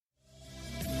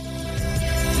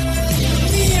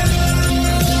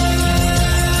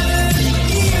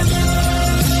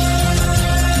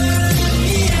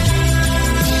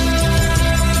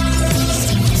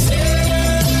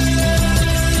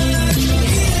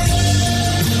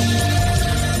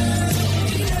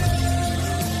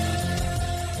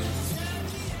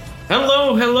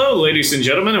Hello, ladies and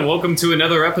gentlemen, and welcome to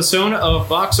another episode of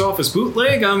Box Office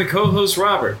Bootleg. I'm the co-host,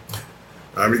 Robert.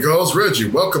 I'm your co-host, Reggie.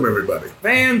 Welcome, everybody.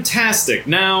 Fantastic.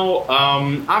 Now,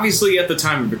 obviously, at the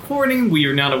time of recording, we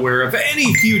are not aware of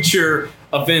any future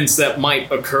events that might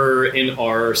occur in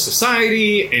our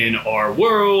society, in our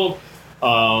world.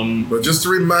 But just to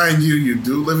remind you, you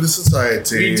do live in a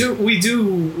society. We do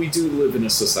live in a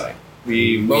society.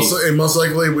 Most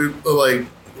likely,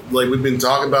 we've been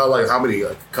talking about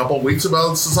a couple of weeks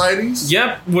about societies.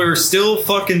 Yep, we're still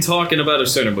fucking talking about a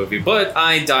certain movie, but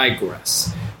I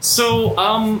digress.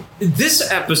 So,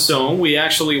 this episode, we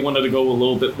actually wanted to go a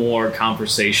little bit more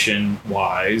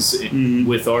conversation-wise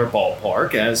with our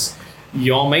ballpark. As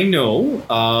y'all may know,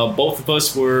 both of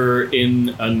us were in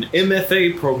an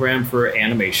MFA program for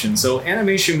animation. So,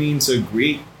 animation means a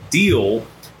great deal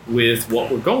with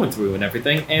what we're going through and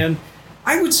everything. And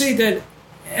I would say that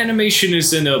animation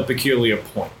is in a peculiar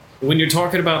point. When you're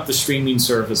talking about the streaming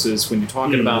services, when you're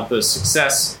talking about the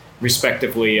success,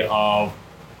 respectively, of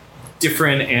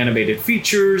different animated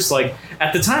features, like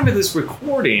at the time of this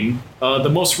recording, the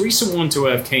most recent one to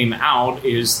have came out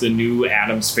is the new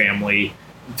Addams Family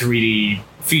 3D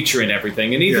feature and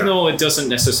everything. And even though it doesn't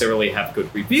necessarily have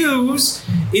good reviews,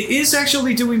 it is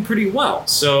actually doing pretty well.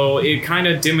 So it kind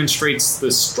of demonstrates the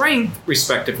strength,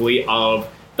 respectively, of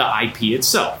the IP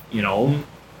itself. You know,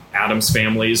 Addams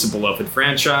Family is a beloved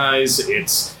franchise.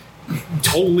 It's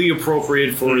totally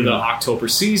appropriate for the October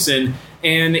season.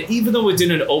 And even though it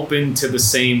didn't open to the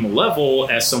same level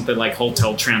as something like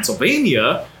Hotel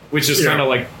Transylvania, which is kind of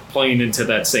like playing into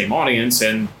that same audience,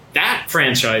 and that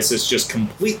franchise has just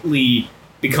completely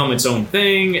become its own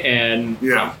thing. And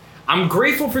I'm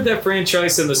grateful for that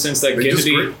franchise in the sense that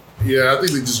Kennedy... I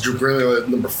think they just drew brilliant at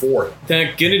number 4.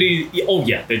 That Kennedy... Oh,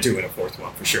 yeah, they're doing a 4th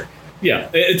one for sure. Yeah,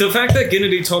 the fact that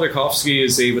Gennady Tartakovsky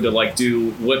is able to,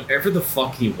 do whatever the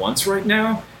fuck he wants right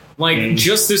now.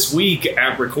 Just this week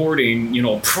at recording,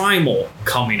 Primal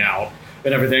coming out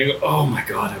and everything. Oh, my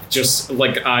God. I've just,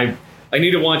 I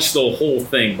need to watch the whole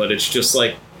thing, but it's just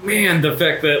man, the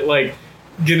fact that,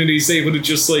 Gennady's able to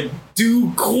just,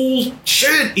 do cool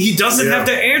shit. He doesn't have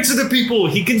to answer to people.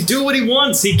 He can do what he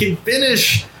wants. He can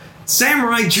finish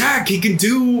Samurai Jack. He can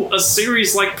do a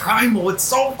series like Primal. It's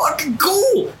so fucking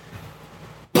cool.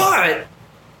 But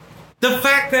the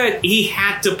fact that he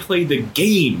had to play the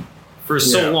game for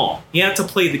so long, he had to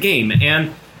play the game,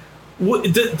 and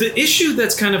the issue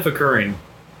that's kind of occurring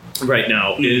right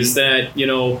now is that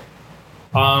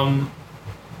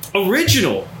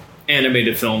original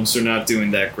animated films are not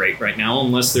doing that great right now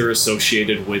unless they're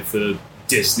associated with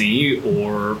Disney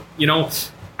or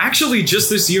actually just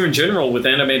this year in general with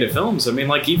animated films. I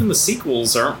mean, even the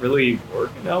sequels aren't really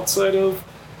working outside of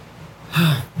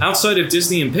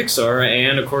Disney and Pixar,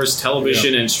 and of course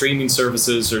television and streaming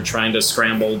services are trying to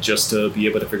scramble just to be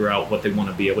able to figure out what they want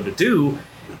to be able to do.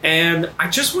 And I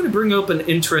just want to bring up an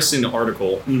interesting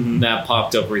article that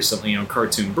popped up recently on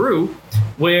Cartoon Brew,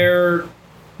 where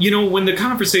when the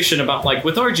conversation about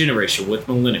with our generation, with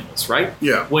millennials, right?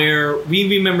 Yeah. Where we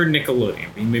remember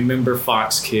Nickelodeon, we remember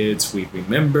Fox Kids, we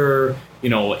remember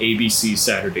ABC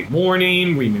Saturday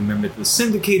Morning, we remember the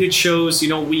syndicated shows.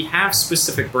 We have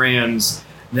specific brands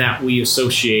that we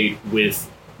associate with,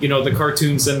 the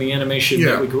cartoons and the animation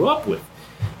that we grew up with.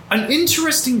 An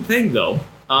interesting thing, though,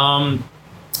 a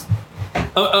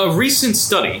recent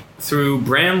study through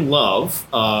Brand Love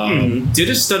did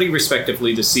a study,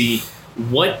 respectively, to see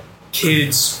what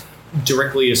kids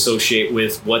directly associate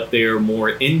with, what they're more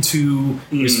into,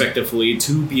 respectively,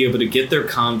 to be able to get their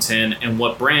content and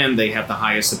what brand they have the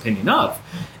highest opinion of.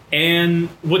 And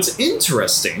what's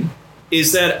interesting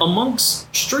is that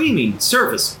amongst streaming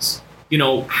services,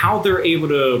 how they're able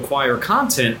to acquire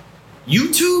content,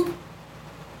 YouTube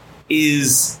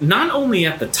is not only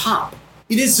at the top,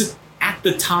 it is at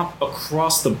the top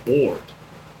across the board.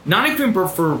 Not even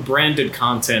for branded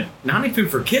content, not even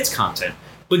for kids content,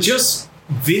 but just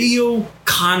video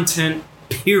content,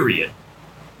 period,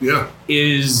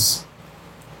 is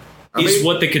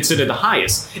what they consider the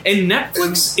highest. And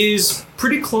Netflix is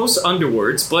pretty close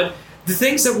underwards, but the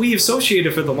things that we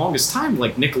associated for the longest time,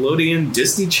 like Nickelodeon,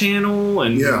 Disney Channel,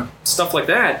 and stuff like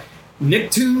that,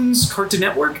 Nicktoons, Cartoon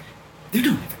Network, they're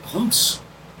not even close.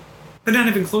 They're not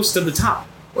even close to the top.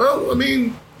 Well, I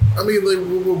mean, what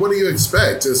do you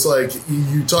expect? It's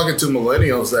you talking to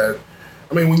millennials that,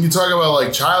 when you talk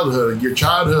about childhood, your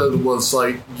childhood was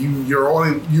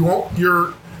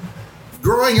you're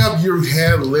growing up. You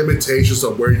have limitations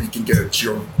of where you can get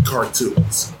your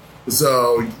cartoons.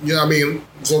 So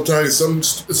sometimes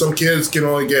some kids can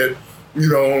only get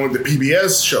the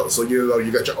PBS show. So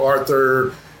you got your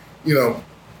Arthur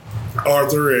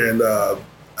and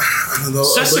I don't know,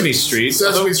 Sesame Street.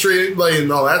 Sesame Street, like,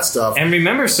 and all that stuff. And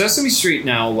remember, Sesame Street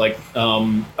now, like,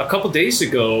 a couple days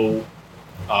ago,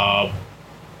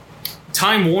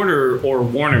 Time Warner or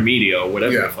Warner Media,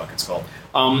 whatever the fuck it's called,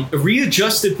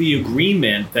 readjusted the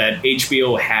agreement that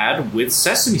HBO had with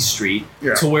Sesame Street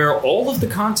to where all of the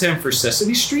content for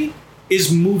Sesame Street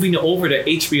is moving over to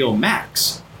HBO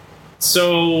Max.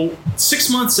 So 6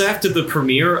 months after the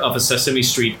premiere of a Sesame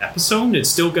Street episode, it's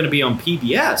still going to be on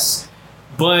PBS.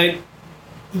 But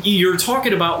you're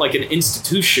talking about like an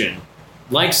institution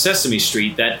like Sesame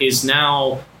Street that is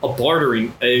now a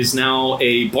bargaining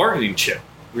chip,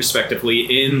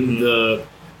 respectively, in the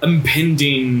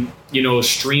impending,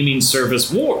 streaming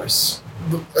service wars.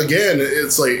 Again,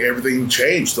 it's like everything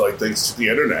changed, like, thanks to the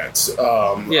internet.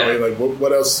 I mean, like,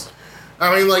 what else?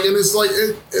 I mean, like, and it's like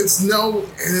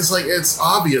it's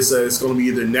obvious that it's going to be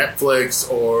either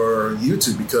Netflix or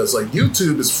YouTube, because like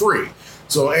YouTube is free.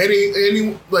 So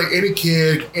any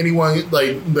kid, anyone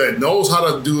like that knows how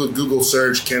to do a Google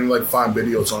search can like find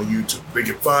videos on YouTube. They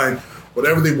can find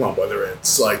whatever they want, whether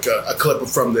it's like a clip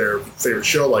from their favorite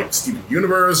show, like Steven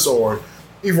Universe, or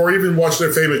even watch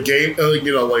their favorite game,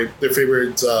 like their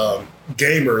favorite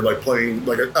gamer, like playing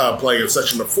a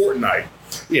section of Fortnite.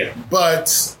 Yeah,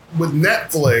 but with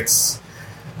Netflix,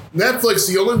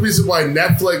 the only reason why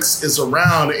Netflix is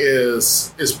around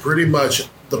is pretty much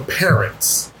the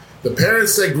parents. The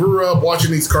parents that grew up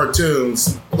watching these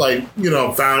cartoons, are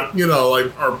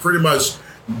pretty much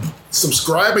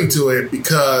subscribing to it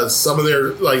because some of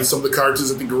the cartoons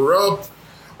that they grew up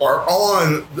are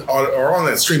on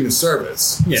that streaming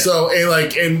service. Yeah. So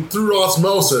and through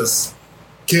osmosis,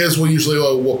 kids will usually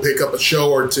will pick up a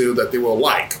show or two that they will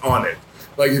like on it.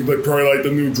 Like probably like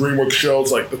the new DreamWorks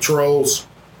shows, like the Trolls,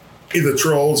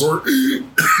 or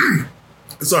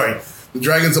sorry, the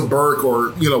Dragons of Berk, or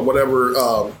whatever.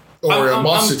 I'm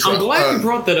glad you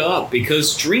brought that up,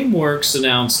 because DreamWorks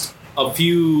announced a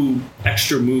few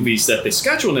extra movies that they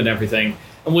scheduled and everything.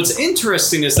 And what's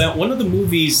interesting is that one of the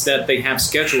movies that they have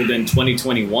scheduled in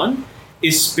 2021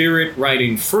 is Spirit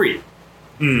Riding Free,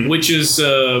 which is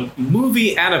a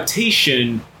movie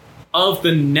adaptation of the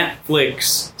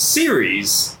Netflix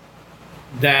series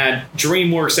that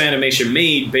DreamWorks Animation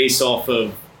made based off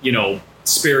of,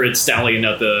 Spirit Stallion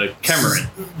of the Cameron.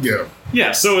 Yeah.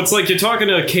 Yeah, so it's like you're talking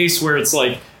to a case where it's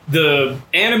like the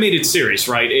animated series,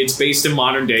 right? It's based in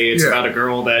modern day. It's about a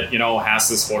girl that, has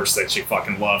this horse that she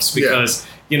fucking loves because,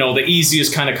 the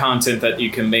easiest kind of content that you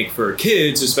can make for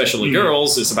kids, especially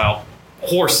girls, is about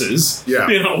horses. Yeah.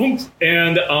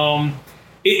 And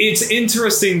it's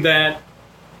interesting that,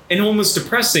 and almost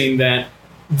depressing that,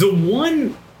 the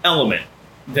one element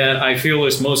that I feel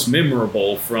is most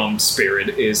memorable from Spirit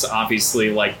is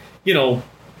obviously like,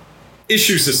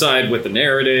 issues aside with the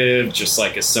narrative, just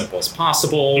like as simple as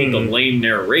possible, the lame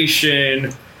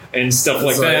narration and stuff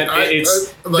like that.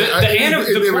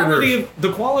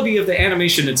 The quality of the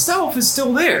animation itself is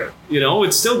still there.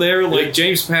 It's still there. Like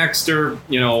James Paxter,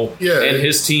 and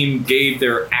his team gave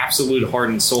their absolute heart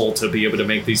and soul to be able to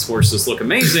make these horses look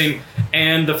amazing.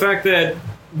 And the fact that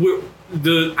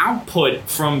the output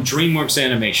from DreamWorks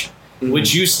Animation,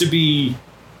 which used to be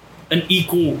an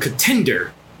equal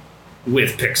contender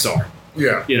with Pixar,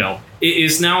 it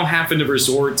is now having to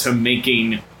resort to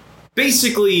making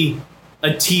basically a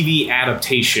TV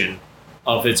adaptation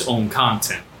of its own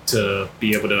content to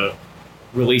be able to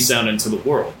release out into the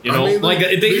world.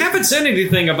 They haven't said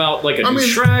anything about like a new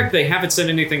Shrek. They haven't said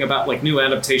anything about like new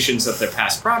adaptations of their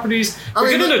past properties.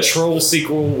 We're getting a Troll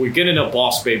sequel. We're getting a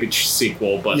Boss Baby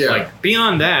sequel. But like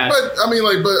beyond that, but they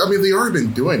already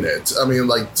been doing it. I mean,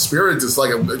 like Spirit is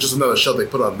like just another show they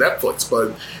put on Netflix.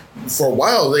 But for a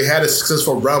while, they had a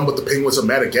successful run with the Penguins of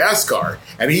Madagascar,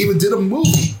 and he even did a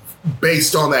movie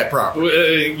based on that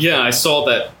property. I saw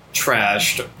that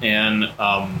trashed, and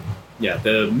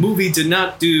the movie did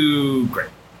not do great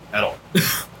at all.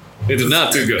 It did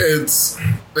not do good. It's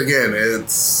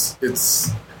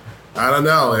I don't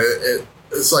know.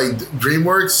 It's like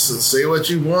DreamWorks, say what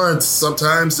you want.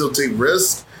 Sometimes they'll take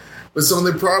risks with some of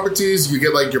their properties. You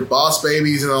get like your Boss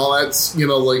Babies and all that,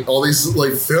 like all these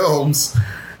like films,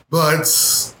 but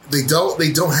they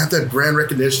don't have that brand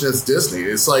recognition as Disney.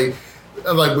 It's like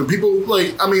when people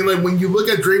when you look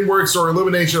at DreamWorks or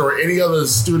Illumination or any other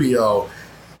studio,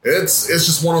 it's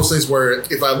just one of those things where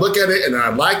if I look at it and I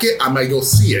like it, I might go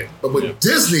see it. But with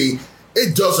Disney,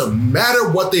 it doesn't matter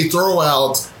what they throw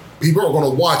out, people are going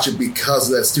to watch it because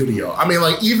of that studio. I mean,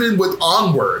 like even with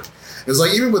Onward,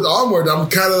 I'm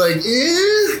kind of like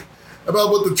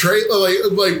about what the trailer,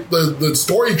 like the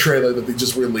story trailer that they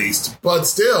just released. But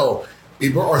still,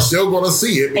 people are still going to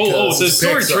see it. The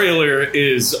story trailer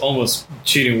is almost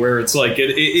cheating, where it's like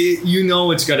you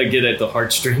know it's got to get at the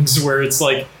heartstrings, where it's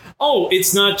like, oh,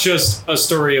 it's not just a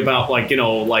story about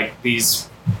like these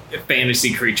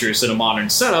fantasy creatures in a modern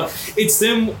setup. It's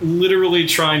them literally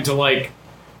trying to like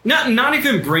not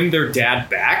even bring their dad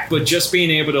back, but just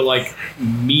being able to like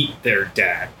meet their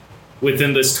dad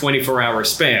within this 24-hour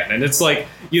span. And it's like,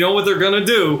 you know what they're gonna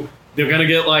do? They're gonna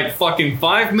get like fucking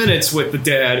 5 minutes with the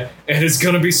dad, and it's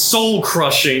gonna be soul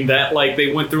crushing that like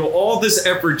they went through all this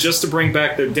effort just to bring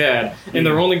back their dad, and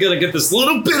they're only gonna get this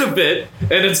little bit of it,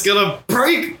 and it's gonna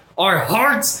break our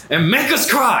hearts and make us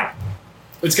cry.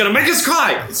 It's gonna make us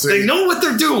cry. See, they know what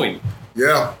they're doing.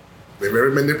 Yeah, they're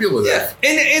very manipulative. Yeah,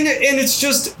 and it's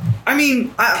just, I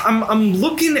mean, I'm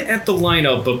looking at the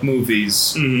lineup of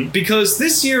movies because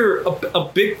this year a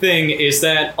big thing is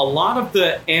that a lot of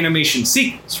the animation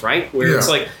sequels, right, where it's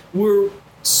like we're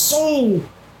so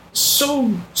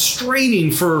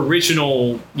straining for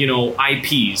original,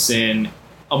 IPs and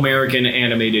American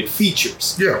animated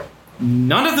features. Yeah.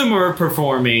 None of them are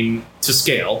performing to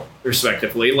scale,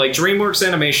 respectively. Like, DreamWorks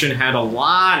Animation had a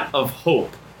lot of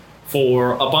hope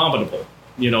for Abominable,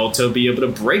 to be able to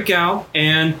break out.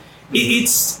 And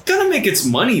it's going to make its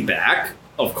money back,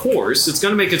 of course. It's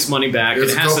going to make its money back.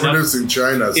 It's co-produced in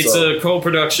China. It's a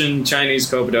co-production, Chinese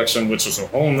co-production, which is a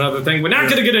whole other thing. We're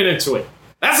not going to get into it.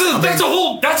 That's a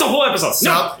whole episode.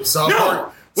 South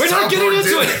Park. We're not getting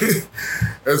into it.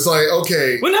 It's like,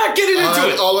 okay. We're not getting into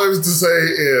it. All I was to say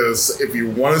is, if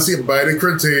you want to see a Biden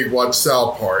critique, watch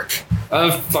South Park.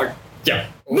 Fuck. Yeah.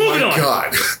 Oh Moving on.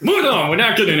 God. Moving on. We're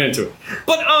not getting into it.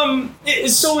 But,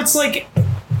 so it's like,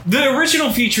 the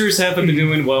original features haven't been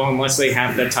doing well unless they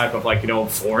have that type of, like,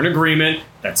 foreign agreement.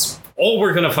 That's all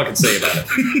we're going to fucking say about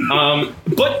it.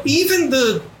 But even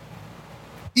the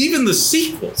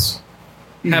sequels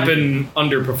have been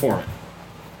underperforming.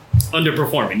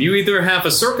 You either have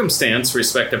a circumstance,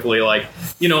 respectively, like,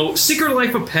 Secret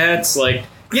Life of Pets, like,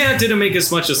 yeah, it didn't make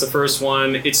as much as the first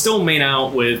one. It still made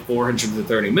out with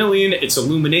 $430 million. It's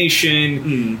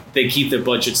Illumination. They keep their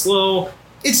budgets low.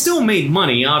 It still made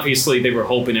money. Obviously, they were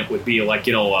hoping it would be like,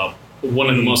 one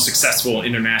of the most successful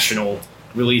international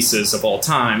releases of all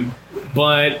time.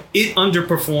 But it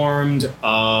underperformed.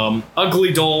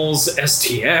 Ugly Dolls,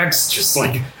 STX, just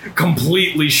like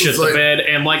completely shit the bed.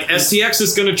 And like STX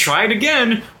is going to try it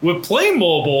again with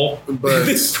Playmobil, but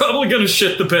it's probably going to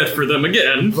shit the bed for them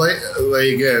again. Like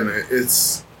again,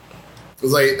 it's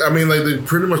like, I mean, like they're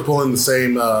pretty much pulling the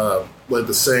same the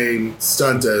same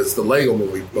stunt as the Lego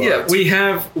movie. But yeah,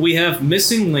 we have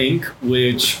Missing Link,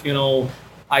 which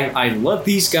I love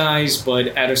these guys, but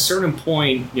at a certain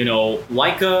point,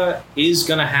 Leica is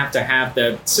going to have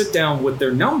that sit down with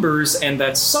their numbers, and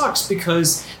that sucks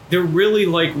because they're really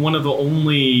like one of the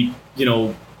only,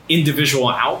 individual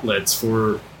outlets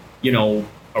for,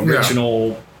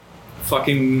 original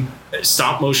fucking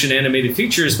stop motion animated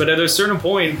features. But at a certain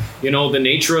point, the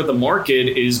nature of the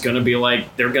market is going to be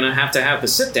like, they're going to have the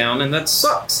sit down, and that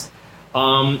sucks.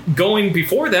 Going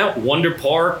before that, Wonder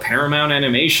Park, Paramount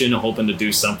Animation, hoping to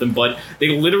do something, but they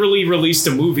literally released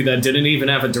a movie that didn't even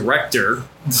have a director,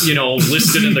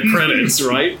 listed in the credits,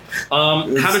 right?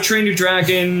 How to Train Your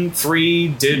Dragon 3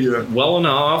 did well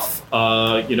enough.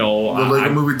 The Lego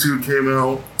Movie 2 came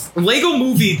out. Lego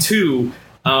Movie 2,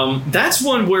 that's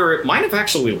one where it might have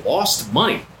actually lost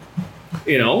money,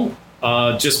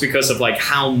 just because of like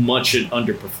how much it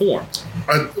underperformed.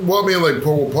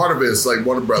 Part of it is like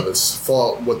Warner Brothers'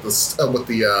 fault with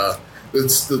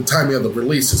the timing of the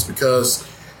releases, because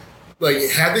like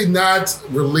had they not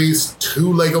released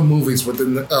 2 Lego movies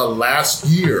within the last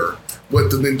year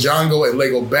with the Ninjago and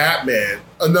Lego Batman,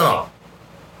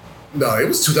 No, it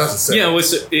was 2007. Yeah,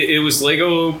 it was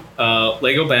Lego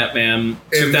Batman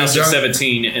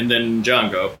 2017 and then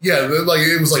Django. Yeah, like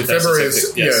it was like February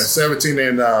 17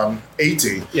 and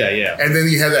 18. Yeah. And then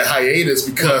you had that hiatus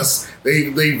because they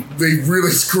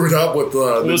really screwed up with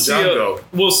the Django.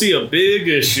 We'll see a big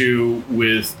issue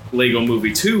with Lego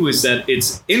Movie 2 is that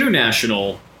its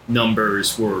international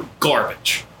numbers were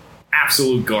garbage.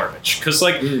 Absolute garbage. Because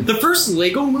the first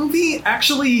Lego movie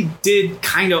actually did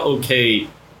kind of okay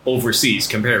overseas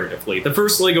comparatively. The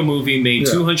first Lego movie made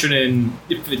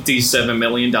 $257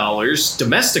 million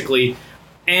domestically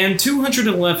and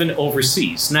 $211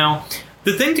 overseas. Now,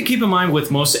 the thing to keep in mind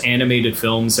with most animated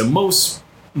films and most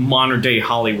modern day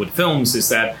Hollywood films is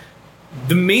that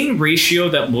the main ratio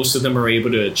that most of them are able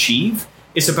to achieve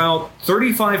is about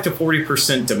 35 to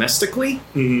 40% domestically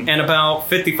and about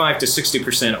 55 to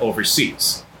 60%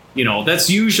 overseas. That's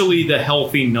usually the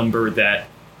healthy number that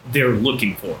they're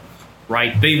looking for.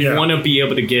 Right? They want to be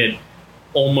able to get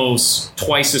almost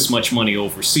twice as much money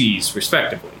overseas,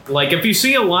 respectively. Like, if you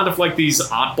see a lot of like these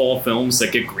oddball films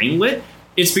that get greenlit,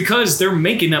 it's because they're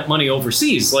making that money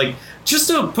overseas. Like, just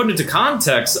to put into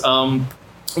context,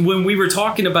 when we were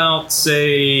talking about,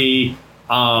 say,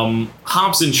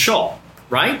 Hobbs and Shaw,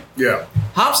 right? Yeah.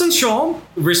 Hobbs and Shaw,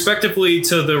 respectively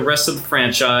to the rest of the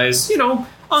franchise,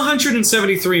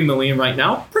 173 million right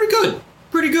now. Pretty good.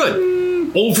 Pretty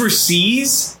good.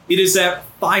 Overseas, it is at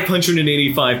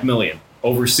 585 million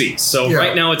overseas. So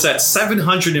right now it's at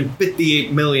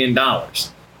 $758 million.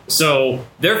 So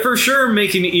they're for sure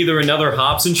making either another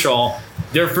Hobbs and Shaw.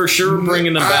 They're for sure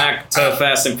bringing them back to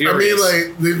Fast and Furious. I mean,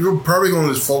 like, they're probably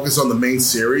going to focus on the main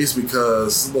series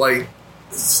because, like,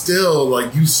 still,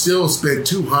 like, you still spent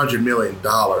 $200 million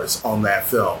on that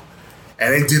film.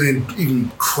 And it didn't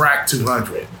even crack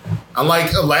 200.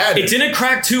 Unlike Aladdin. It didn't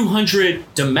crack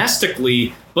 200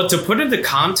 domestically, but to put it into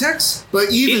context,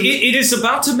 but even it is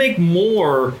about to make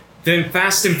more than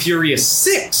Fast and Furious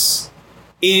 6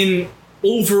 in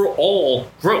overall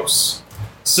gross.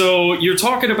 So you're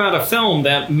talking about a film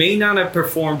that may not have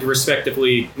performed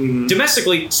respectively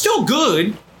domestically, still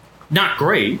good, not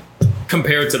great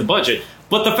compared to the budget,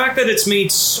 but the fact that it's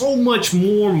made so much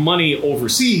more money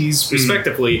overseas,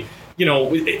 respectively,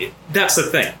 that's the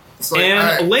thing. Like,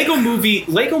 and Lego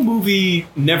Movie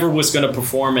never was going to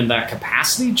perform in that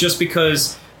capacity, just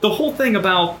because the whole thing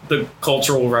about the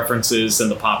cultural references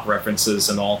and the pop references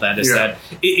and all that is that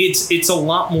it's a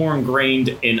lot more ingrained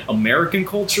in American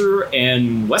culture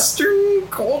and Western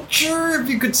culture, if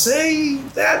you could say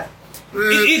that.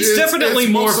 It's definitely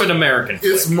more of an American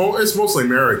flick. It's mostly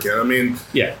American. I mean,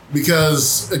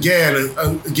 because again,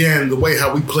 the way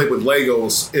how we play with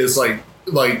Legos is like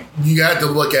you have to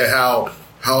look at how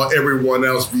everyone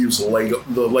else views the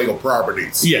Lego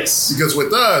properties. Yes. Because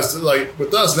with us,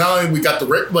 not only we got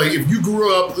if you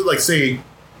grew up, like, say,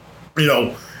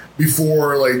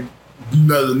 before, like,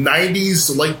 the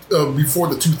 90s, before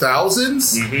the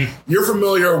 2000s, you're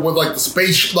familiar with, like, the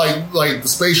space, like the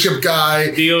spaceship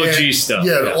guy. The OG stuff.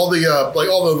 Yeah, all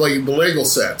the Lego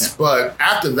sets. But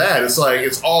after that, it's like,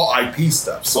 it's all IP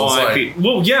stuff. So all IP.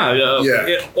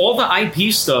 All the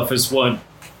IP stuff is what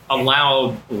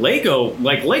allowed Lego,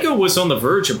 like, Lego was on the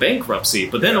verge of bankruptcy,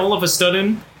 but then all of a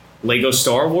sudden Lego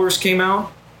Star Wars came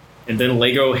out, and then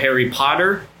Lego Harry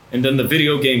Potter, and then the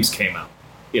video games came out,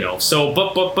 so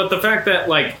but the fact that,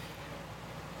 like,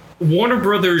 Warner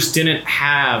Brothers didn't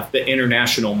have the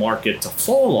international market to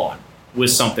fall on with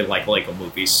something like Lego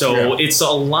Movies, so it's a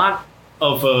lot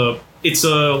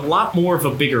more of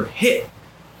a bigger hit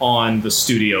on the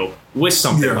studio with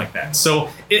something like that. So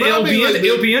it'll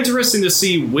be interesting to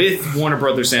see with Warner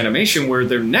Brothers Animation, where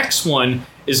their next one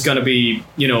is going to be,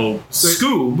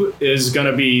 Scoob is going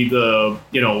to be the,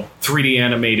 3D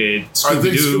animated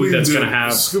Scooby-Doo that's going to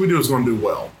have... Scooby-Doo is going to do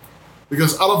well.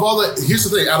 Because here's the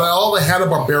thing, out of all the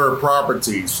Hanna-Barbera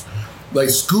properties, like,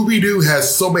 Scooby-Doo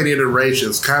has so many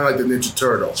iterations, kind of like the Ninja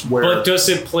Turtles. But does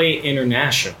it play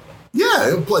international?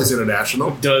 Yeah, it plays international.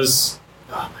 Oh my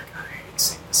God, I hate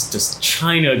saying this. Does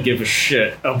China give a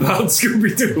shit about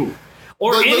Scooby-Doo?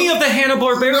 Or any of the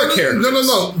Hanna-Barbera characters?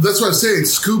 No. That's what I'm saying.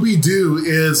 Scooby-Doo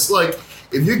is, like,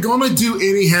 if you're going to do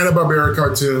any Hanna-Barbera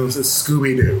cartoons, it's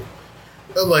Scooby-Doo.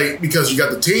 Like, because you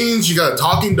got the teens, you got a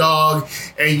talking dog,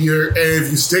 and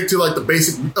if you stick to, like, the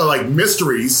basic, like,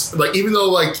 mysteries, like, even though,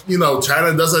 like,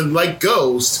 China doesn't like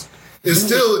ghosts, it's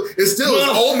still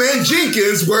Old Man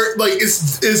Jenkins, where, like,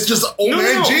 it's just Old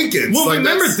Man Jenkins. Well, like,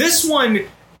 remember, this one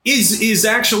is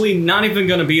actually not even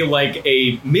going to be, like,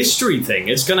 a mystery thing.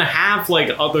 It's going to have, like,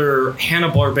 other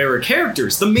Hanna-Barbera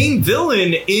characters. The main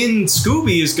villain in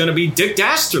Scooby is going to be Dick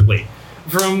Dastardly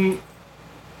from...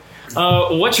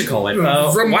 from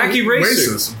Wacky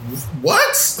Racers.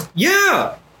 What?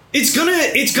 Yeah, it's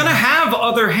gonna have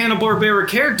other Hanna-Barbera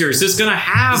characters. It's gonna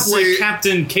have like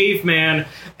Captain Caveman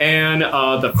and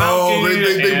the Falcon. Oh,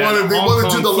 they want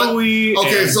to do the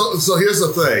okay. So here's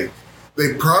the thing.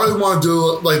 They probably want to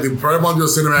do a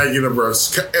cinematic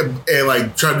universe and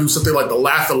like try to do something like the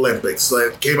Laugh Olympics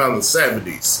that came out in the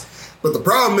 70s. But the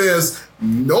problem is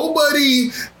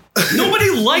nobody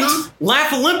liked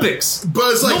Laugh Olympics.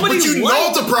 But it's like,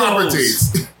 the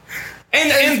properties.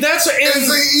 And that's it's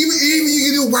like even you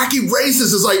can do Wacky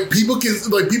Races. It's like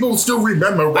people still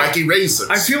remember Wacky Races.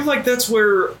 I feel like that's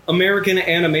where American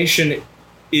animation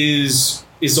is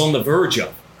on the verge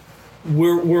of.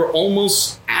 We're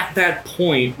almost at that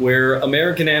point where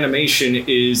American animation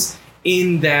is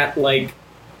in that like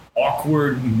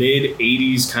awkward mid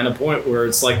 80s kind of point where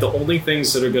it's like the only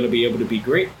things that are going to be able to be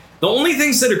great. The only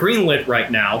things that are greenlit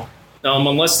right now,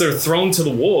 unless they're thrown to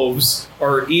the wolves,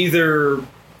 are either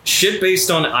shit based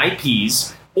on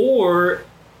IPs Or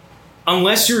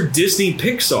unless you're Disney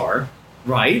Pixar,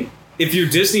 right? If you're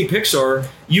Disney Pixar,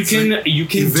 you can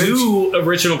do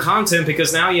original content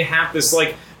because now you have this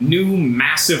like new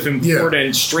massive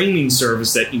important streaming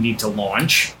service that you need to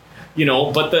launch.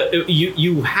 But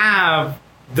you have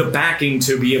the backing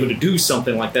to be able to do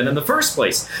something like that in the first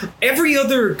place. Every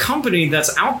other company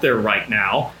that's out there right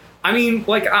now, I mean,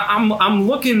 like I'm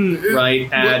looking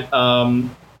at.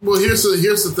 Well, here's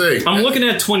the thing. I'm looking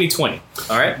at 2020.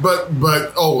 All right,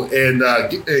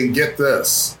 and get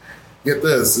this.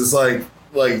 It's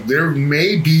like there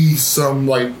may be some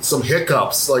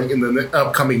hiccups like in the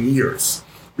upcoming years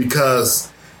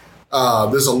because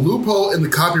there's a loophole in the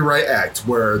Copyright Act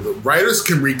where the writers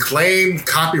can reclaim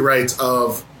copyrights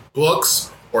of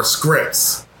books or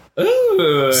scripts.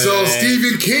 Ooh, so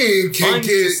Stephen King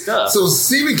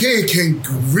can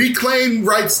reclaim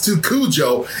rights to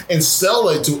Cujo and sell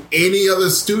it to any other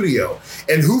studio.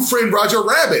 And Who Framed Roger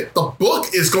Rabbit? The book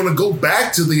is going to go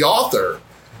back to the author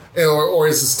or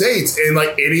his estates, and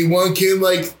like anyone can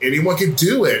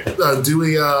do it.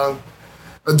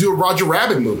 Do a Roger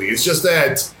Rabbit movie. It's just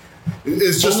that.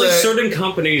 Only certain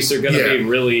companies are going to be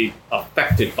really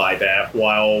affected by that,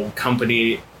 while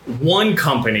one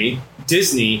company,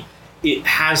 Disney, it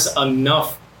has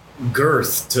enough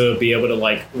girth to be able to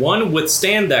one,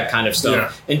 withstand that kind of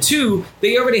stuff, and two,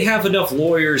 they already have enough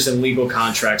lawyers and legal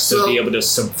contracts to be able to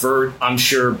subvert, I'm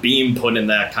sure, being put in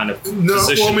that kind of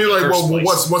position.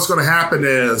 What's going to happen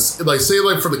is,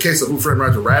 say for the case of Who Framed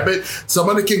Roger Rabbit,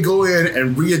 somebody can go in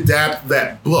and readapt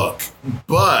that book,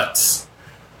 but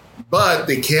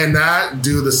they cannot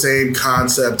do the same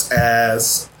concept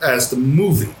as the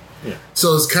movie. Yeah.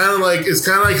 So it's kind of like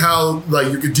how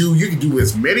you could do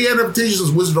as many adaptations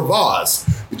as Wizard of Oz,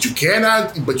 but you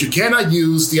cannot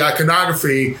use the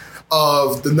iconography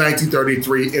of the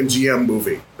 1933 MGM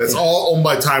movie. That's all owned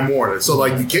by Time Warner. So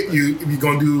if you're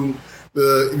gonna do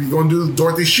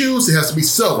Dorothy's shoes, it has to be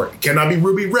silver. It cannot be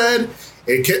ruby red.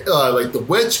 It can like the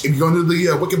witch. If you're gonna do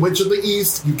the Wicked Witch of the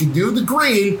East, you can do the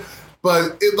green.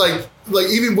 But it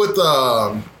even with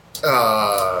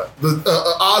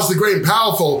Oz the Great and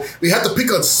Powerful, they have to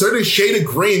pick a certain shade of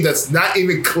green that's not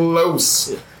even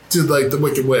close to the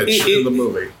Wicked Witch in the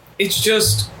movie. It's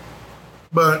just,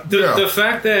 but the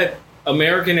fact that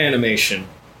American animation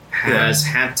has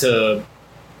had to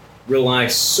rely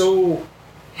so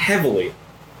heavily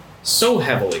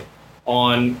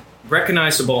on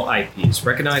recognizable IPs,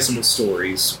 recognizable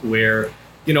stories, where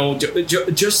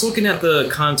just looking at the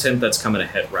content that's coming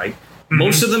ahead, right?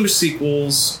 Most of them are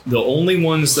sequels. The only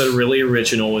ones that are really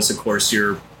original is, of course,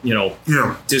 your,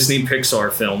 Disney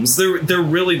Pixar films. They're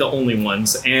really the only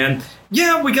ones. And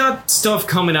we got stuff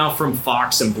coming out from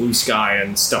Fox and Blue Sky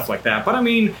and stuff like that. But I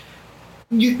mean,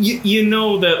 you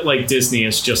know that Disney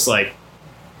is just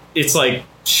it's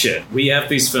shit. We have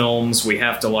these films. We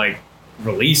have to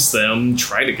release them,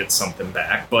 try to get something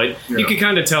back. But you can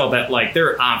kind of tell that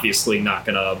they're obviously not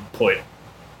going to put,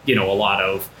 a lot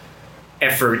of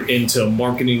effort into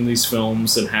marketing these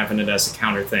films and having it as a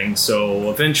counter thing. So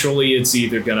eventually it's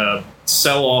either gonna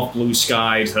sell off Blue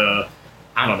Sky to,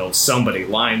 I don't know, somebody,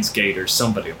 Lionsgate or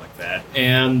somebody like that.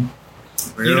 And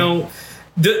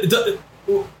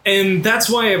and that's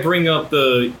why I bring up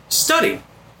the study,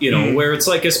 where it's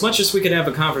as much as we can have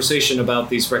a conversation about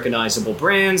these recognizable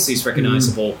brands, these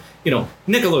recognizable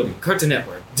Nickelodeon, Cartoon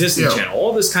Network, Disney Channel,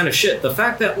 all this kind of shit, the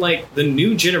fact that the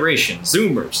new generation,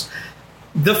 Zoomers,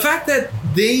 the fact that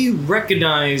they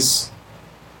recognize,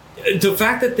 the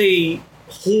fact that they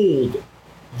hold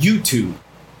YouTube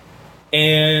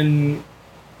and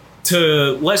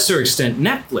to lesser extent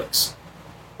Netflix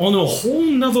on a whole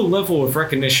nother level of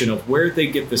recognition of where they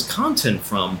get this content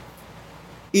from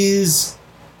is,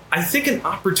 I think, an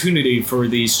opportunity for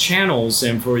these channels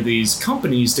and for these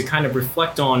companies to kind of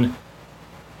reflect on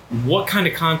what kind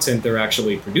of content they're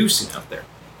actually producing out there.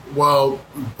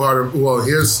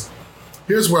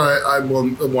 Here's where I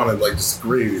want to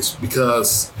disagree, is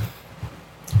because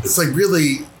it's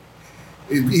really,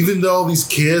 even though these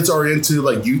kids are into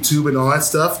YouTube and all that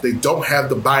stuff, they don't have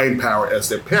the buying power as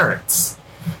their parents.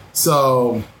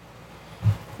 So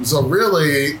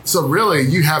really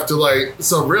you have to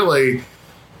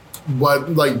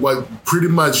what pretty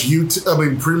much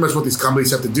pretty much what these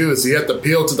companies have to do is you have to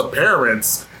appeal to the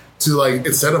parents to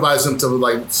incentivize them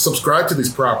to subscribe to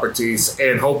these properties,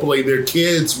 and hopefully their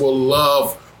kids will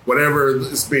love whatever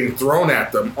is being thrown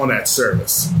at them on that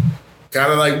service.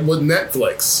 Kind of like with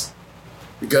Netflix,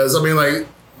 because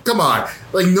come on,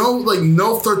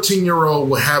 no 13-year-old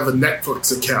will have a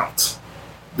Netflix account.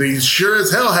 They sure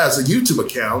as hell has a YouTube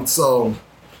account. So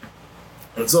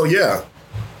yeah.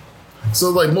 So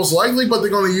like most likely, what they're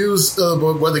going to use,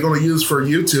 for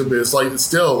YouTube is like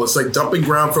it's like dumping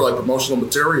ground for like promotional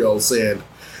materials and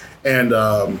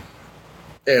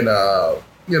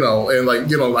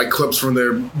like clips from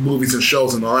their movies and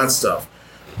shows and all that stuff,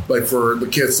 like for the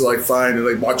kids to like find and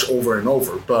like watch over and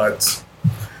over. But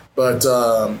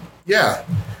yeah,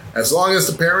 as long as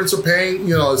the parents are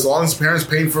paying, as long as the parents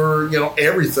paying for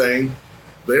everything,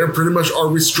 they pretty much are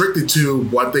restricted to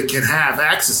what they can have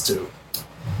access to.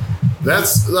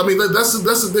 That's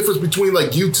the difference between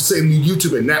like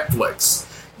YouTube and Netflix.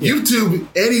 Yeah. YouTube,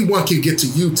 anyone can get to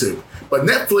YouTube, but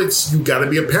Netflix, you got to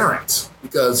be a parent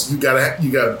because you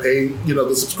gotta pay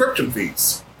the subscription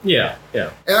fees. Yeah.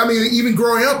 And I mean, even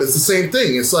growing up, it's the same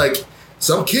thing. It's like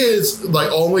some kids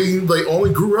only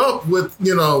grew up with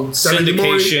Saturday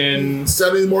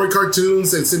morning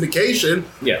cartoons and syndication.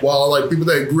 Yeah. While like people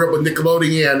that grew up with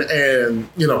Nickelodeon and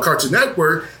Cartoon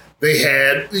Network, they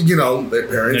had their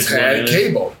parents had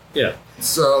cable. Yeah.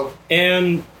 So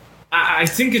and I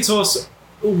think it's also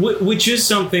which is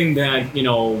something that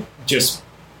just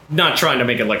not trying to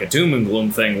make it like a doom and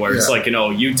gloom thing where it's like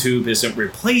YouTube isn't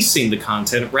replacing the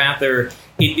content, rather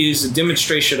it is a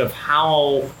demonstration of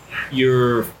how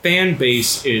your fan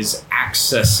base is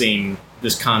accessing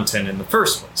this content in the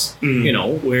first place.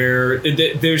 Where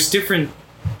there's different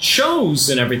shows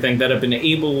and everything that have been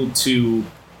able to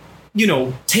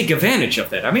take advantage of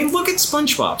that. I mean, look at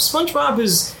SpongeBob. SpongeBob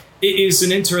is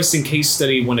an interesting case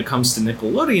study when it comes to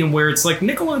Nickelodeon, where it's like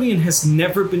Nickelodeon has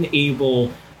never been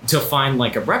able to find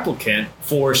like a replicant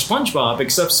for SpongeBob,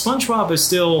 except SpongeBob is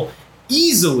still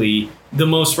easily the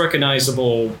most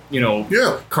recognizable,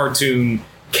 cartoon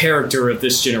character of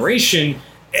this generation,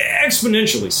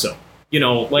 exponentially so.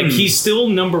 He's still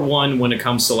number one when it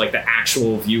comes to like the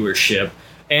actual viewership.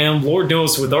 And Lord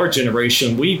knows with our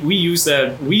generation, we use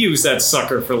that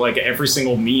sucker for like every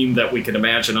single meme that we can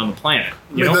imagine on the planet.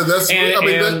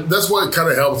 That's what kind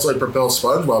of helps like propel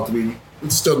SpongeBob to be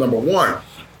still number one.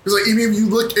 Because like even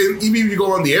if you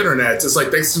go on the internet, it's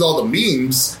like thanks to all the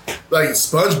memes, like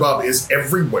SpongeBob is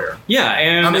everywhere. Yeah,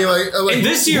 and I mean and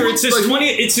this year it's his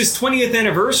 20th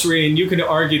anniversary, and you could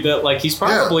argue that like he's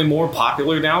probably more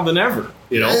popular now than ever.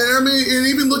 And I mean, and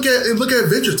even look at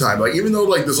Adventure Time. Like even though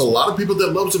like there's a lot of people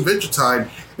that loves Adventure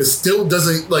Time, it still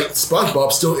doesn't like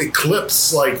SpongeBob still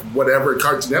eclipse like whatever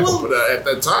Cartoon Network put out at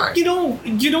that time.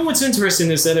 You know what's interesting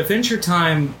is that Adventure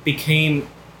Time became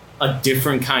a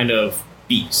different kind of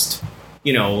beast,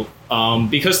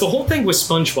 because the whole thing with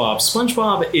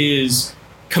SpongeBob is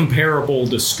comparable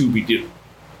to Scooby-Doo.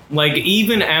 Like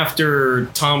even after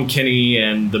Tom Kenny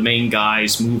and the main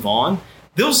guys move on,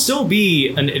 there'll still be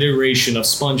an iteration of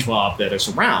SpongeBob that is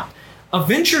around.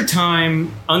 Adventure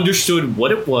Time understood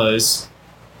what it was,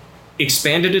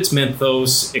 expanded its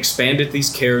mythos, expanded these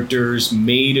characters,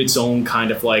 made its own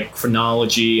kind of like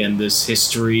chronology and this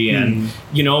history, and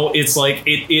it's like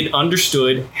it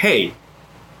understood, hey,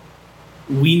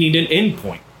 we need an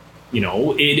endpoint.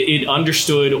 It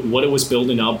understood what it was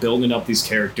building up these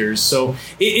characters. So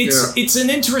it's an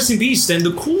interesting beast. And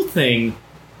the cool thing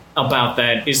about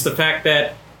that is the fact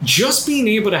that just being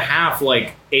able to have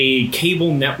like a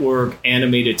cable network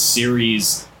animated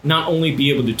series not only be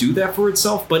able to do that for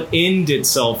itself, but end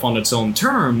itself on its own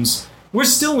terms, we're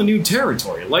still in new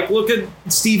territory. Like look at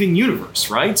Steven Universe,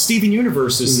 right? Steven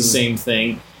Universe is the same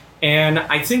thing. And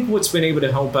I think what's been able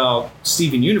to help out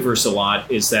Steven Universe a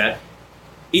lot is that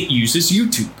it uses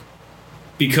YouTube.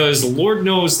 Because Lord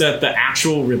knows that the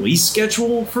actual release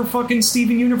schedule for fucking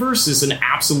Steven Universe is an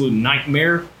absolute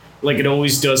nightmare. Like it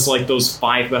always does like those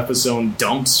 5-episode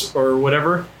dumps or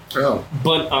whatever. Oh.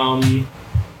 But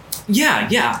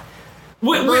yeah.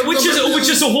 Which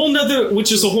is a whole nother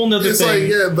it's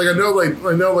thing. Like I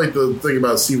know the thing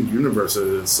about Steven Universe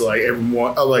is like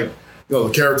everyone the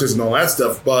characters and all that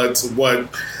stuff, but what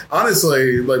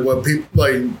honestly, like what people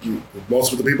like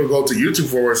most of the people go to YouTube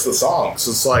for is the songs.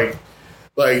 It's like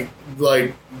they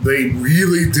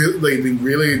really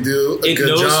do a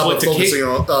good job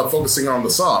of focusing on the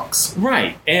songs.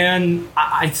 Right. And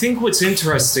I think what's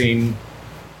interesting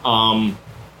with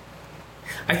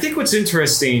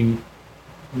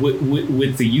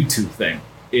the YouTube thing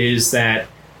is that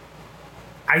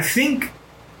I think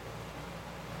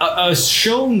a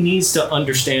show needs to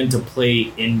understand to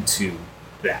play into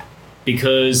that,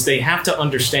 because they have to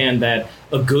understand that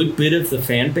a good bit of the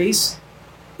fan base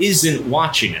isn't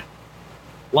watching it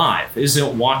live,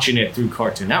 isn't watching it through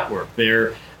Cartoon Network.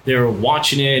 They're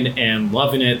watching it and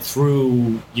loving it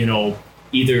through,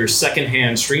 either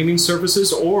secondhand streaming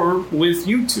services or with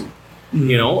YouTube.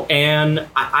 And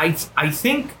I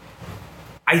think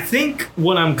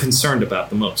what I'm concerned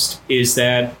about the most is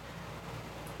that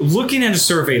looking at a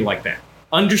survey like that,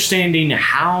 understanding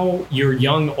how your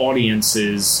young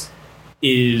audiences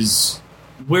is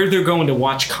where they're going to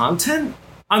watch content,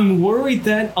 I'm worried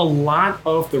that a lot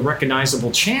of the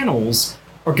recognizable channels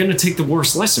are going to take the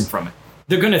worst lesson from it.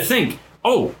 They're going to think,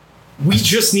 oh, we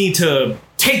just need to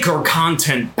take our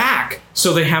content back,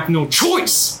 so they have no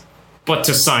choice but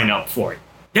to sign up for it.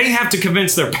 They have to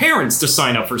convince their parents to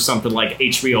sign up for something like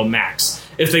HBO Max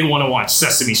if they want to watch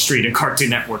Sesame Street and Cartoon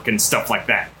Network and stuff like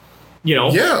that. You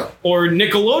know? Yeah. Or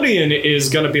Nickelodeon is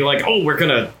going to be like, oh, we're going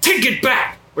to take it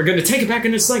back. We're going to take it back.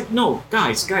 And it's like, no,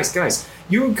 guys.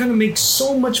 You're going to make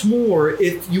so much more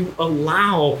if you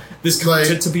allow this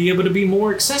content to be able to be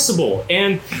more accessible.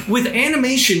 And with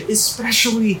animation,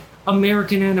 especially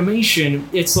American animation,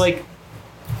 it's like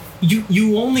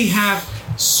you only have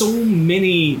so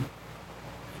many.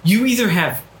 You either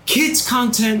have kids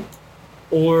content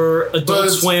or Adult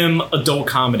Swim, adult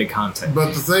comedy content.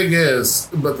 But the thing is,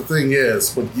 with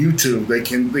YouTube, they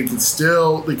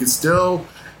can still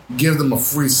give them a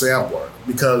free sampler,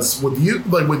 because with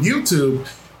YouTube,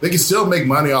 they can still make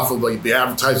money off of like the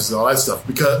advertisements and all that stuff,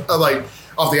 because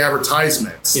off the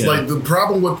advertisements. Yeah. Like the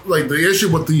problem with the issue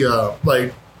with the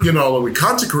with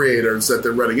content creators that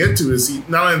they're running into is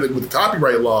not only with the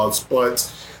copyright laws,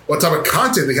 but what type of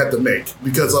content they have to make,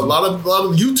 because a lot of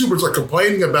YouTubers are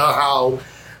complaining about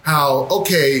how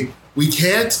okay, we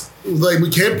can't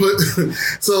put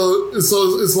so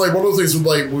it's like one of those things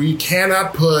where we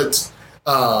cannot put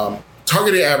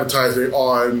targeted advertising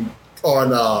on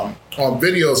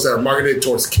videos that are marketed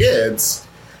towards kids,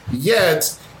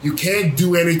 yet you can't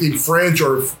do anything fringe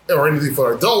or anything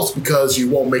for adults because you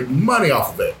won't make money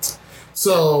off of it.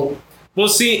 So well,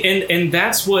 see, and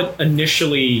that's what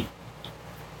initially.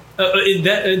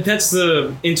 That's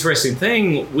the interesting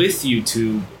thing with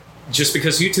YouTube, just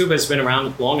because YouTube has been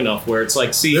around long enough where it's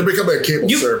like, see, they're becoming a cable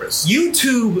service.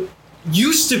 YouTube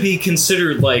used to be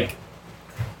considered like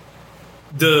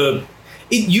it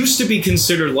used to be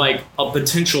considered like a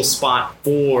potential spot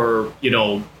for,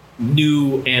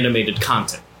 new animated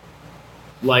content.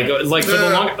 Like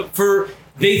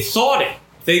they thought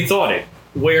it.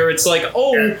 Where it's like,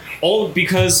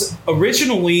 because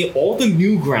originally all the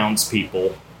Newgrounds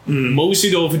people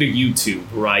moseyed over to YouTube,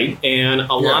 right? And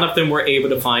a lot of them were able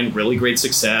to find really great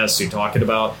success. You're talking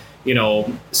about,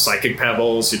 Psychic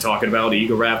Pebbles, you're talking about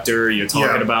Egoraptor, you're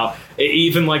talking about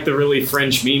even like the really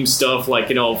French meme stuff, like,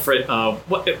 salad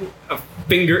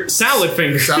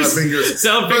fingers,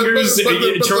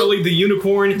 Charlie the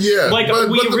Unicorn. Yeah,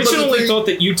 we originally thought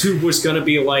that YouTube was going to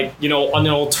be like, an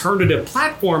alternative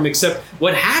platform, except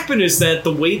what happened is that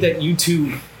the way that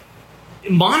YouTube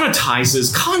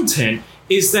monetizes content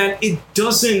is that it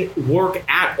doesn't work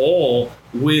at all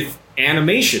with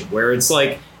animation, where it's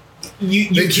like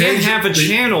you can't have a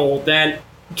channel that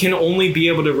can only be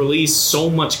able to release so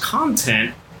much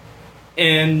content,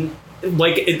 and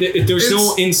there's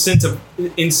no incentive.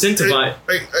 Again,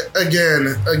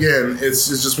 it's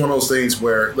just one of those things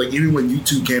where, like, even when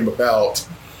YouTube came about,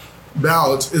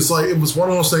 it's like it was one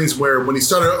of those things where when he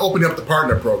started opening up the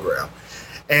partner program.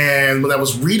 And when I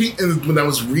was reading, when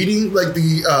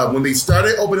they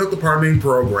started opening up the partnering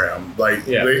program,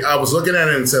 I was looking at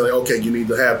it and saying, okay, you need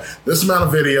to have this amount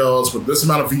of videos with this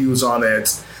amount of views on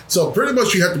it. So pretty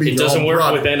much you have to be. It doesn't work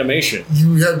with animation.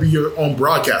 You have to be your own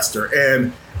broadcaster,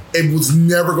 and it was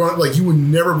never going. You would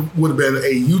have been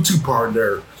a YouTube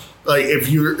partner. If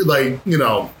you're being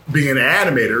an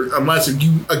animator, unless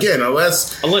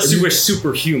you were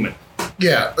superhuman.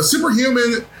 Yeah, a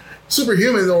superhuman,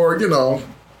 or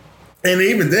and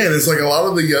even then, it's like a lot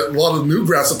of the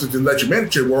Newgrounds stuff that you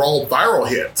mentioned were all viral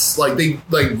hits. What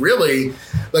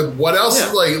else?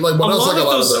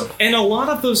 And a lot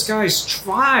of those guys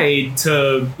tried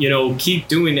to keep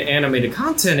doing animated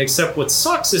content. Except what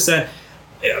sucks is that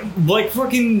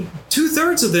fucking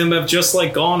 2/3 of them have just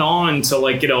gone on to a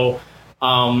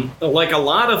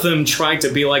lot of them tried to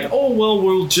be like, oh well,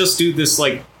 we'll just do this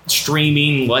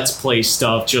streaming let's play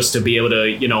stuff just to be able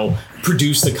to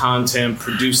produce the content,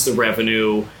 produce the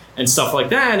revenue and stuff like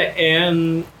that,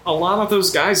 and a lot of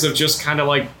those guys have just kind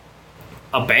of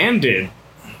abandoned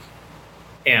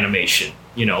animation,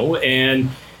 and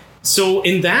so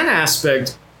in that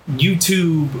aspect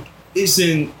YouTube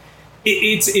isn't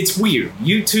it's weird.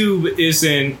 YouTube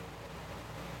isn't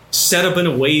set up in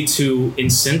a way to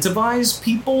incentivize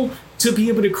people to be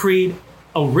able to create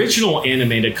original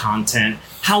animated content.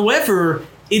 However,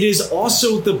 it is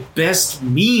also the best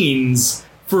means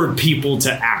for people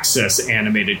to access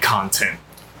animated content.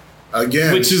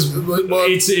 Again, which is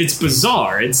it's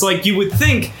bizarre. It's like you would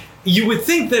think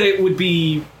that it would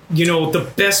be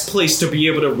the best place to be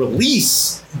able to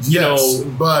release,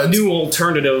 but new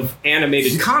alternative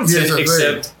animated content,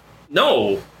 except,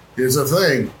 no. Here's the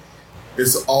thing.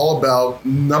 It's all about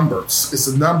numbers. It's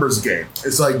a numbers game.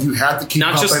 It's like you have to keep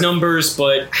not just numbers,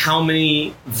 but how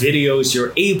many videos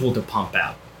you're able to pump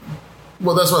out.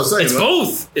 Well, that's what I'm saying. It's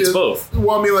both. It's both.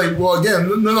 Well, I mean, again,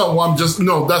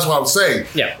 that's what I'm saying.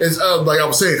 Yeah. It's like I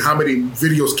was saying, how many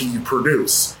videos can you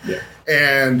produce? Yeah.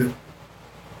 And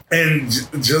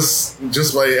just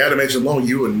by animation alone,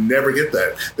 you would never get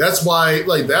that. That's why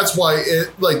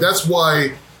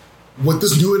with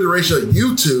this new iteration of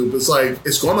YouTube,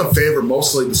 it's going to favor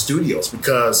mostly the studios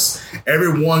because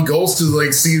everyone goes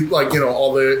to see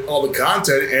all the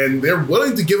content, and they're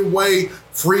willing to give away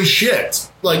free shit,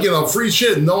 free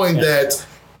shit, knowing that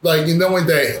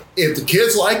if the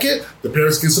kids like it, the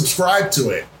parents can subscribe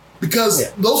to it.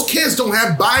 Because those kids don't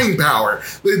have buying power.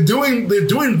 They're doing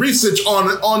research on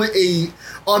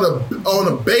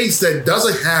a base that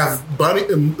doesn't have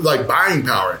buying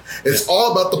power. It's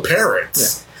all about the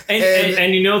parents. Yeah.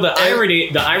 And the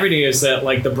irony is that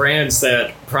the brands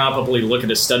that probably look at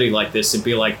a study like this and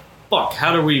be like, fuck,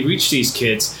 how do we reach these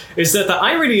kids? Is that the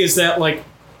irony is that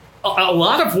a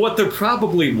lot of what they're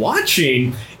probably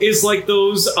watching is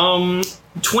those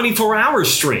 24-hour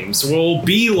streams will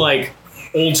be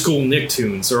old school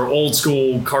Nicktoons or old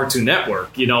school Cartoon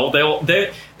Network.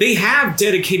 They have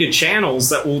dedicated channels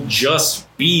that will just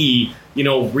be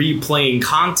replaying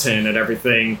content and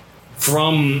everything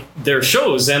from their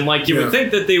shows, and you would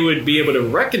think that they would be able to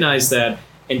recognize that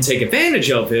and take advantage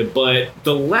of it, but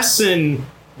the lesson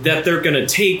that they're going to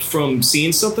take from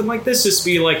seeing something like this is to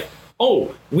be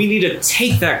we need to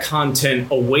take that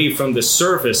content away from the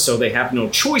service so they have no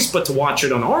choice but to watch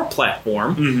it on our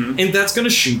platform, and that's going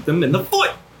to shoot them in the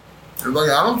foot. I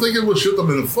don't think it will shoot them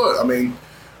in the foot. I mean,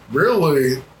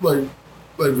 really,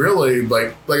 really,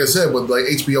 like I said, with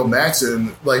HBO Max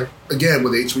and again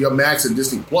with HBO Max and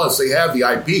Disney Plus, they have the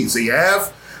IPs. They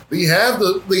have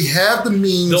the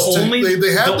means.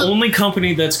 The only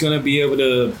company that's going to be able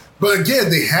to. But again,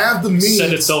 they have the means.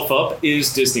 Set itself up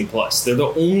is Disney Plus. They're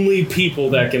the only people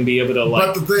that can be able to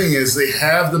But the thing is, they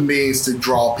have the means to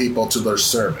draw people to their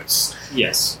service.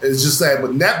 Yes. It's just that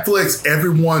with Netflix,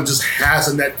 everyone just has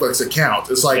a Netflix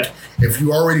account. It's if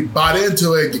you already bought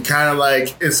into it, you kind of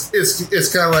it's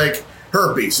kind of like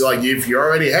herpes. So if you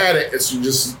already had it, it's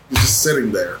just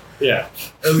sitting there. Yeah.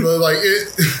 And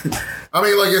I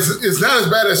mean, it's not as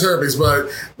bad as herpes, but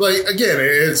again,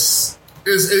 it's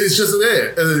just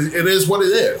it is what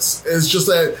it is. It's just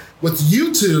that with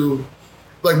YouTube,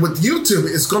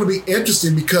 it's going to be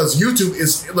interesting because YouTube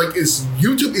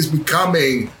is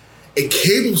becoming a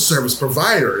cable service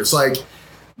provider. It's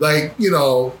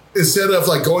instead of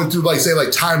going through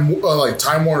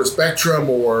Time Warner Spectrum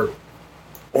or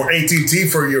AT&T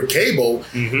for your cable,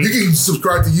 you can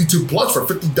subscribe to YouTube Plus for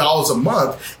 $50 a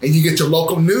month, and you get your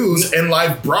local news and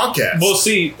live broadcasts. Well,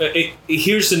 see,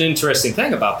 here's an interesting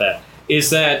thing about that is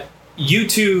that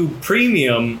YouTube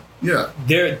Premium,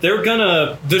 they're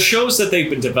gonna the shows that they've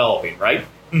been developing, right?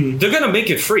 They're gonna make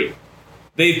it free.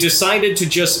 They've decided to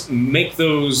just make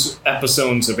those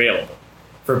episodes available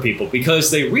for people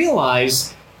because they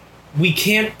realize we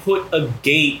can't put a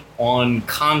gate on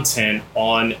content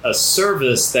on a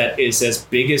service that is as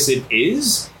big as it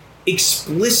is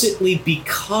explicitly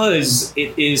because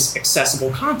it is accessible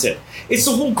content. It's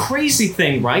the whole crazy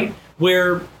thing, right?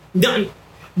 Where,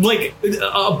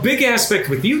 a big aspect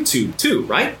with YouTube, too,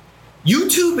 right?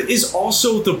 YouTube is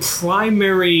also the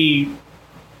primary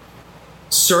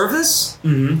service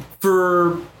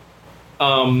for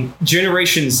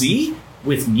Generation Z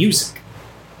with music.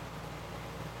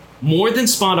 More than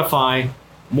Spotify,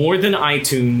 more than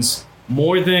iTunes,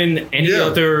 more than any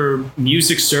other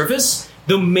music service,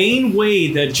 the main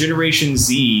way that Generation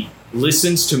Z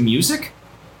listens to music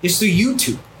is through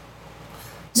YouTube.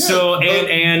 Yeah, so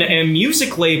and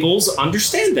music labels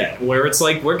understand that, where it's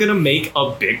we're gonna make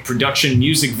a big production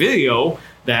music video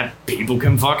that people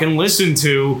can fucking listen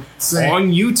to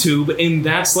on YouTube, and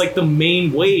that's the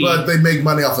main way. But they make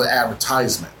money off of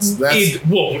advertisements.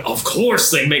 Of course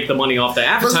they make the money off the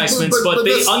advertisements, but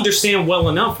they understand well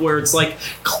enough where it's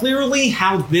clearly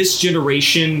how this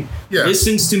generation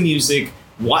listens to music,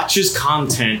 watches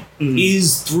content,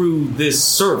 is through this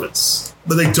service.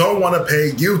 But they don't want to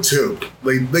pay YouTube.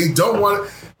 They don't want.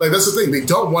 That's the thing. They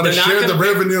don't want to share the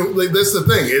revenue. That's the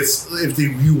thing. It's if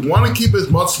you want to keep as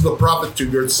much of the profit to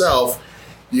yourself,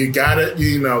 you gotta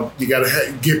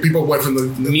get people away from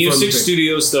the music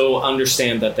studios. Though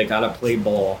understand that they gotta play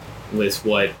ball with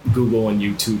what Google and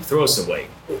YouTube throws away.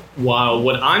 While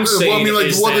what I'm saying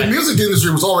is the music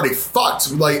industry was already fucked.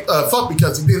 Fucked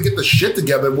because they didn't get the shit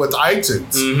together with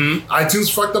iTunes. Mm-hmm. iTunes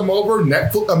fucked them over.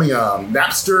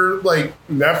 Napster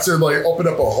opened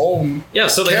up a whole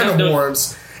can of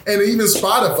worms. And even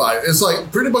Spotify. It's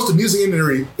like pretty much the music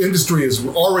industry has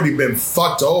already been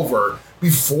fucked over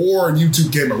before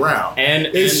YouTube came around. And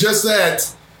it's just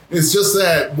that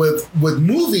with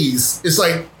movies, it's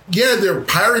like, yeah, they're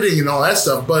pirating and all that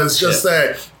stuff, but it's just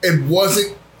that it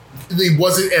wasn't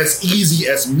as easy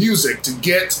as music to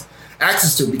get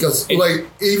access to, because even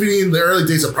in the early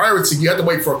days of piracy, you had to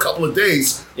wait for a couple of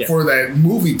days for that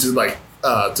movie to to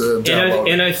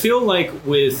download. And I feel like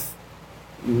with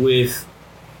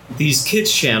these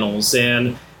kids channels,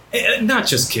 and not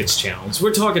just kids channels,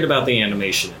 we're talking about the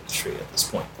animation industry at this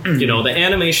point. Mm-hmm. You know, the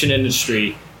animation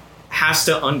industry has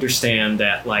to understand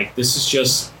that this is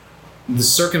just the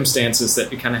circumstances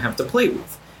that you kind of have to play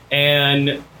with.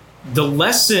 And the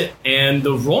lesson and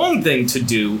the wrong thing to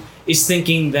do is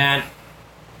thinking that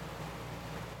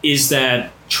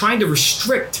trying to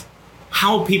restrict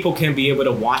how people can be able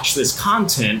to watch this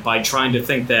content by trying to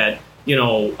think that, you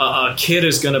know, a kid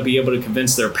is going to be able to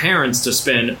convince their parents to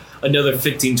spend another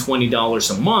 $15,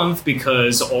 $20 a month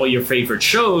because all your favorite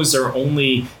shows are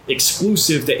only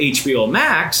exclusive to HBO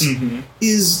Max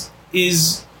is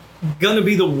going to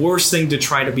be the worst thing to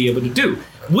try to be able to do.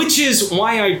 Which is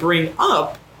why I bring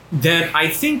up that I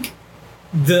think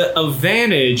the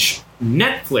advantage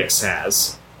Netflix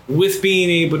has with being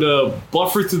able to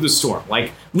buffer through the storm.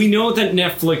 Like, we know that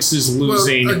Netflix is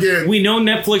losing. We know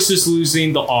Netflix is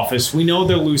losing The Office. We know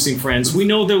they're losing Friends. We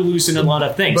know they're losing a lot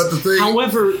of things.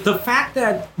 However, the fact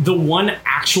that the one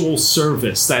actual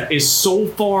service that is so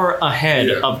far ahead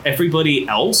of everybody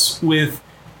else with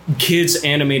kids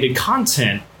animated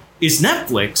content is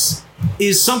Netflix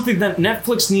is something that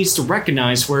Netflix needs to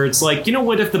recognize, where it's like, you know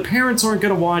what, if the parents aren't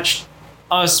going to watch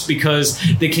us because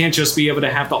they can't just be able to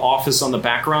have The Office on the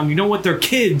background, you know what, their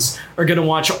kids are going to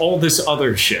watch all this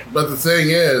other shit. But the thing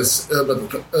is,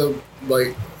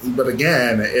 but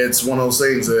again, it's one of those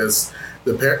things is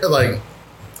the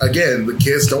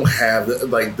kids don't have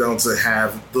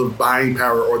the buying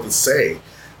power or the say.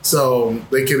 So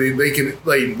they can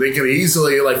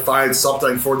easily find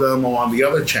something for them on the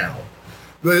other channel.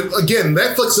 But again,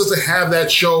 Netflix doesn't have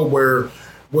that show where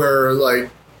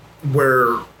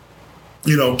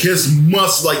you know, kids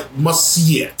must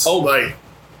see it. Oh,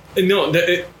 no,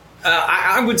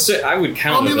 I would say I would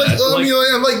count. Like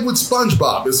with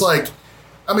SpongeBob, it's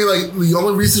the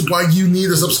only reason why you need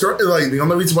to subscribe, the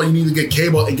only reason why you need to get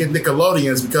cable and get Nickelodeon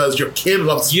is because your kid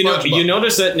loves SpongeBob. You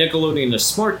notice that Nickelodeon is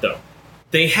smart though.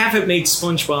 They haven't made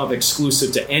SpongeBob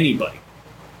exclusive to anybody.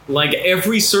 Like,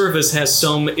 every service has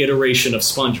some iteration of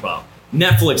SpongeBob.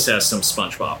 Netflix has some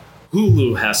SpongeBob.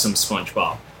 Hulu has some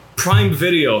SpongeBob. Prime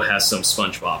Video has some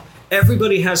SpongeBob.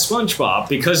 Everybody has SpongeBob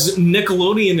because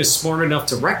Nickelodeon is smart enough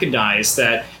to recognize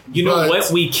that,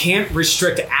 we can't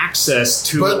restrict access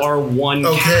to our one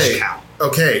cash cow.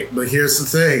 Okay, but here's the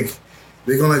thing.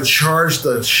 They're going to charge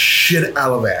the shit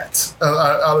out of that,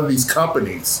 out of these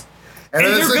companies. And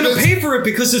they're going to pay for it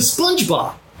because it's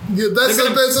SpongeBob. Yeah, that's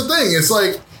the thing. It's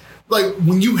like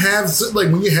when you have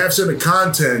certain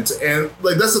content, and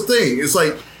that's the thing. It's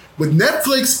like with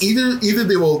Netflix, either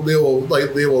they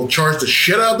will charge the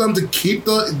shit out of them to keep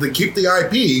the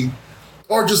IP,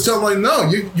 or just tell them no,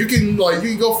 you can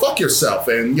go fuck yourself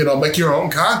and make your own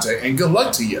content and good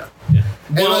luck to you. Yeah.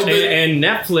 Well, and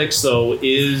Netflix though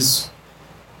is.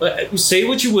 Say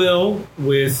what you will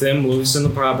with them losing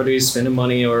the properties, spending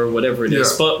money, or whatever it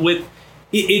is, but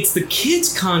it's the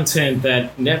kids' content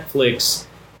that Netflix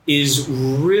is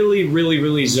really, really,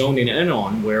 really zoning in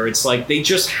on, where it's like they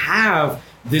just have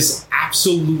this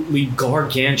absolutely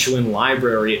gargantuan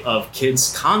library of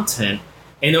kids' content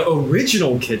and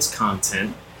original kids'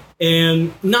 content.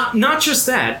 And not just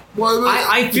that. Well,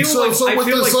 I feel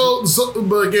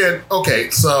but again,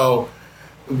 okay, so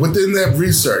within that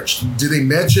research, did they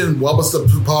mention what was the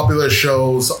popular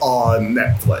shows on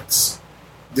Netflix?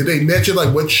 Did they mention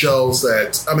what shows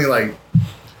that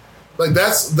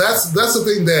that's the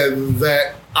thing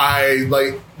that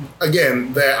I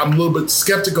again that I'm a little bit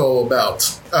skeptical about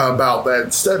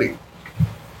that study,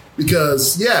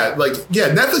 because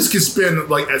Netflix can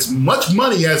spend as much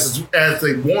money as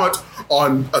they want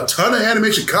on a ton of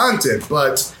animation content,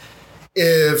 but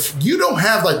if you don't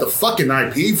have the fucking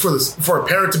IP for a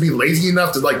parent to be lazy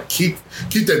enough to keep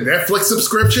the Netflix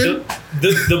subscription,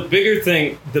 the bigger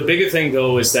thing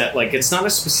though is that it's not a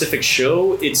specific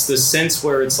show. It's the sense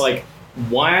where it's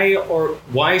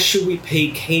why should we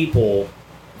pay cable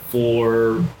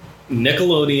for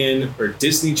Nickelodeon or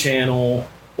Disney Channel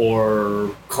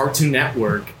or Cartoon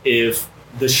Network if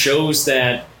the shows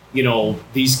that, you know,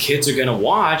 these kids are going to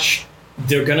watch,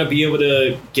 they're going to be able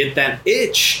to get that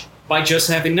itch by just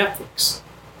having Netflix,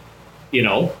 you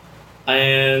know?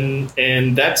 And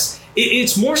that's,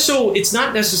 it's more so, it's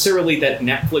not necessarily that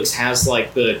Netflix has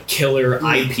like the killer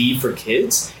IP for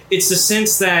kids. It's the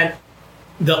sense that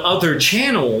the other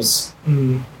channels,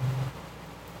 they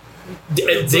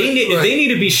need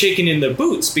to be shaken in their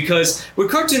boots, because with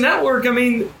Cartoon Network, I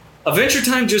mean, Adventure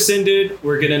Time just ended.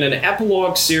 We're getting an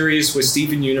epilogue series with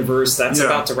Steven Universe that's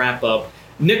about to wrap up.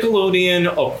 Nickelodeon,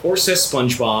 of course, has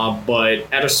SpongeBob,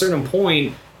 but at a certain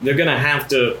point, they're gonna have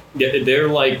to. They're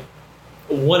like,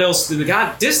 what else do they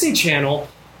got? Disney Channel.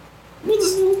 What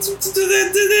does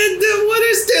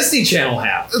Disney Channel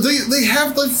have? They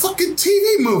have like fucking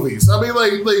TV movies. I mean,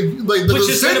 like the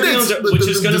Descendants.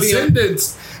 The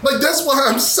Descendants. Like, that's what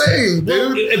I'm saying,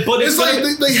 dude. But it's like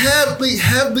they have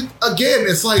the, again.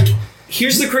 It's like,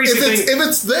 here's the crazy thing. If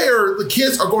it's there, the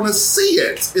kids are going to see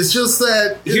it. It's just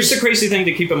that. Here's the crazy thing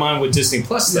to keep in mind with Disney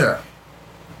Plus, though. Yeah.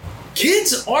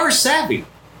 Kids are savvy.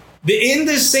 In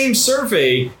this same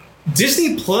survey,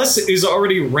 Disney Plus is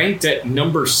already ranked at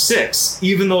number 6,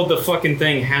 even though the fucking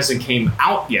thing hasn't came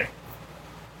out yet.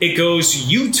 It goes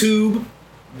YouTube,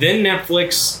 then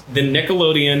Netflix, then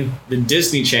Nickelodeon, then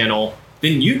Disney Channel,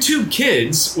 then YouTube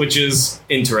Kids, which is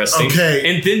interesting. Okay.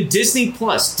 And then Disney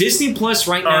Plus. Disney Plus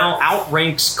right now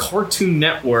outranks Cartoon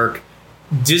Network,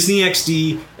 Disney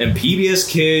XD, and PBS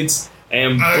Kids,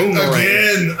 and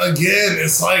Boomerang. Again,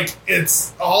 it's like,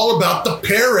 it's all about the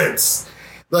parents.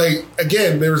 Like,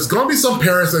 again, there's going to be some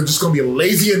parents that are just going to be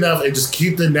lazy enough and just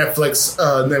keep the Netflix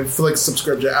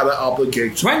subscription out of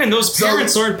obligation. Right, and those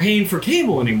parents aren't paying for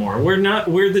cable anymore.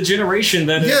 We're the generation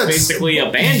that has basically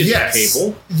abandoned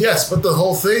cable. Yes, but the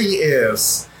whole thing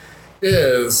is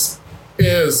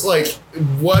like,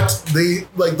 what they,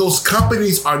 like, those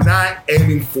companies are not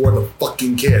aiming for the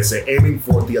fucking kids. They're aiming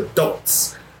for the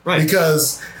adults. Right.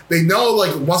 Because they know,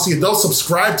 like, once the adults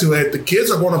subscribe to it, the kids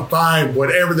are going to find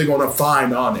whatever they're going to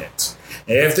find on it.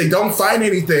 And if they don't find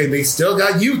anything, they still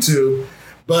got YouTube.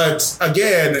 But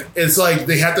again, it's like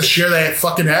they have to share that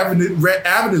fucking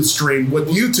avenue stream with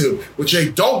YouTube, which they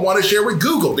don't want to share with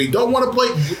Google. They don't want to play.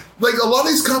 Like, a lot of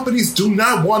these companies do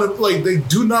not want to, like, they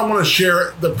do not want to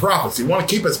share the profits. They want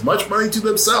to keep as much money to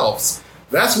themselves.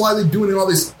 That's why they're doing all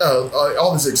this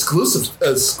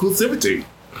exclusivity.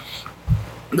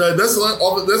 That's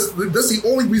the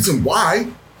only reason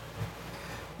why.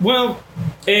 Well,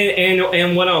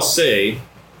 and what I'll say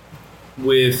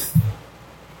with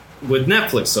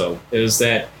Netflix, though, is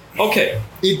that, okay,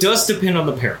 it does depend on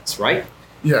the parents, right?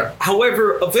 Yeah.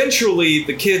 However, eventually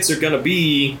the kids are going to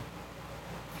be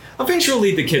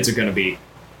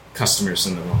customers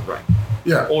in their own right.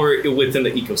 Yeah. Or within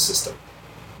the ecosystem.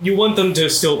 You want them to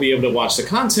still be able to watch the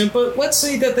content, but let's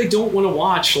say that they don't want to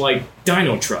watch, like,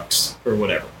 Dino Trucks or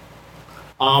whatever.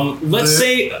 Let's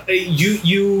say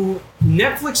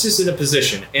Netflix is in a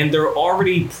position, and they're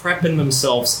already prepping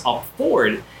themselves up for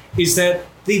it, is that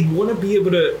they want to be able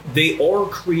to, they are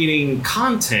creating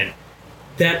content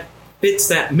that fits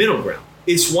that middle ground.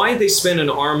 It's why they spend an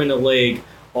arm and a leg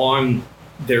on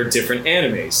their different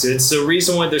animes. It's the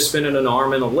reason why they're spending an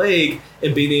arm and a leg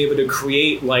and being able to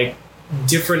create, like,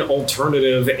 different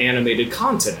alternative animated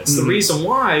content. It's the reason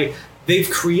why they've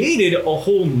created a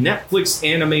whole Netflix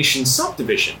animation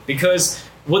subdivision, because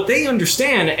what they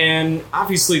understand, and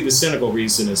obviously the cynical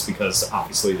reason is because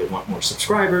obviously they want more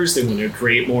subscribers, they want to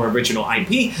create more original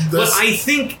IP. But I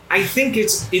think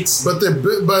it's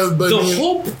the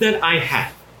hope that I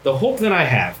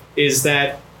have is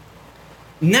that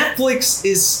Netflix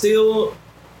is still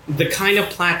the kind of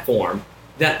platform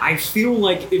that I feel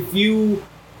like if you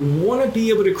want to be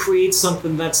able to create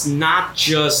something that's not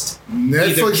just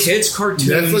either kids'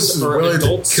 cartoons or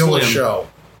Adult Swim. Kill a show.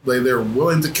 They're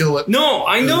willing to kill it. No,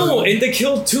 I know, and they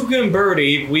killed Tuca and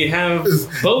Birdie. We have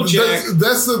BoJack.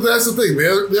 That's the thing.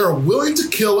 They're willing to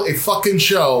kill a fucking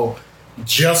show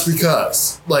just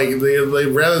because. Like, they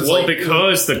rather. Well,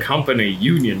 because the company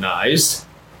unionized.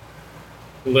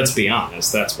 Let's be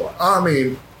honest. That's why. I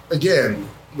mean, again,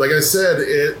 like I said,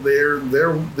 they're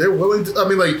willing to. I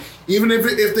mean, like, even if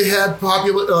they had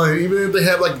even if they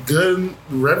had, like, good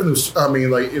revenues. I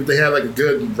mean, like, if they had, like,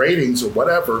 good ratings or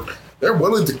whatever, they're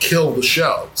willing to kill the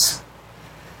shows.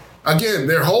 Again,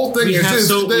 their whole thing is we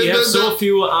have so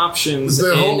few options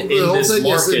in this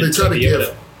market. They try to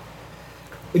give.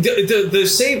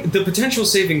 The potential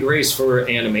saving grace for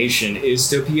animation is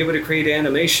to be able to create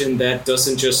animation that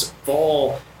doesn't just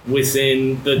fall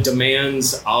within the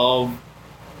demands of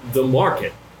the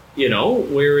market, you know,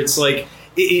 where it's like,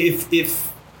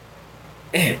 if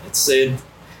man,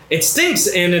 it stinks,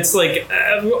 and it's like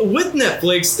with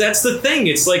Netflix, that's the thing.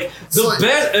 It's like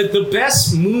the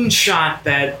best moonshot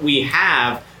that we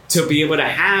have to be able to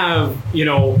have, you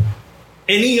know,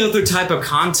 any other type of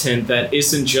content that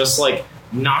isn't just like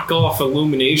knockoff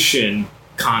Illumination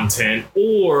content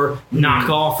or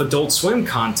knockoff Adult Swim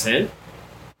content,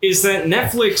 is that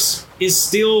Netflix is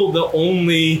still the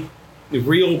only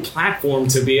real platform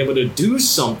to be able to do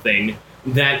something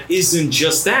that isn't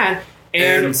just that.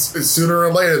 And sooner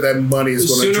or later, that money is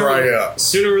going to dry up.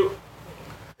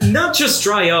 Not just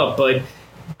dry up, but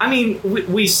I mean,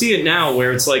 we see it now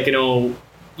where it's like, you know,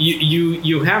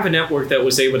 you have a network that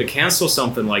was able to cancel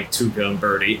something like Tuca and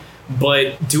Birdie,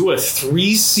 but do a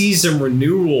 3-season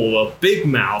renewal of Big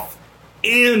Mouth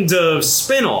and a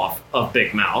spinoff of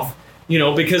Big Mouth, you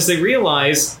know, because they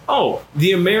realize, oh,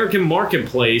 the American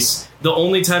marketplace, the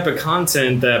only type of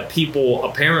content that people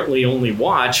apparently only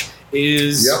watch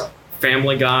is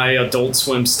Family Guy, Adult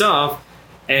Swim stuff,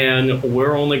 and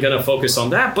we're only going to focus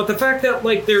on that. But the fact that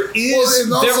like there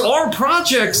are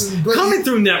projects coming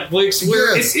through Netflix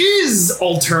where it is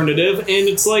alternative, and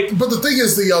it's like. But the thing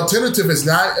is, the alternative is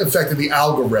not affecting the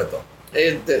algorithm.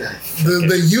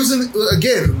 They using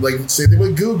again, like say they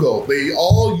with Google, they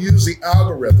all use the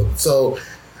algorithm. So,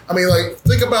 I mean, like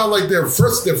think about like their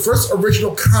first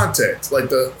original content, like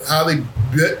how they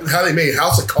made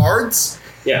House of Cards.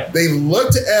 Yeah, they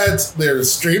looked at their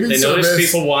streaming service. They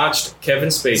noticed people watched Kevin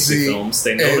Spacey films.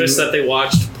 They noticed that they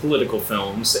watched political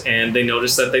films, and they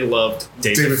noticed that they loved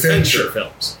David Fincher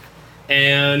films.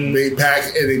 And they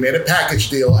made a package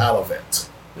deal out of it.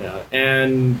 Yeah,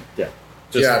 and and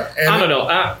I don't know.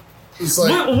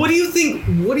 What do you think?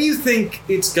 What do you think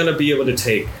it's gonna be able to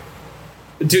take?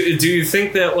 Do you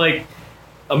think that like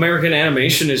American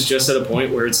animation is just at a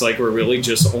point where it's like we're really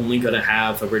just only going to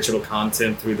have original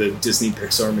content through the Disney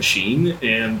Pixar machine,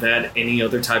 and that any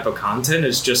other type of content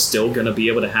is just still going to be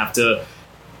able to have to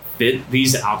fit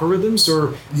these algorithms?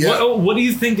 Or what do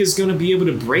you think is going to be able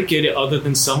to break it other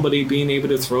than somebody being able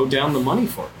to throw down the money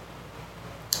for it?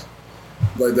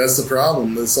 Like, that's the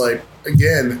problem. It's like,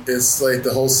 again, it's like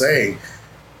the whole saying,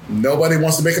 nobody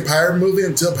wants to make a pirate movie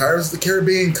until Pirates of the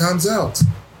Caribbean comes out.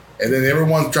 And then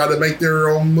everyone try to make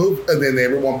their own move, and then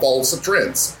everyone follows the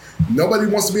trends. Nobody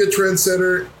wants to be a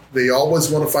trendsetter. They always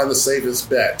want to find the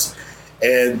safest bet.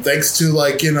 And thanks to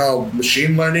like, you know,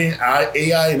 machine learning,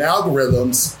 AI, and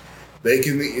algorithms, they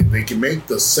can make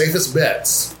the safest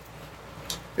bets.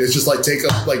 It's just like take a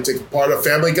part of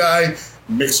Family Guy,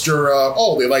 mixture of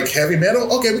they like heavy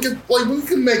metal. Okay, we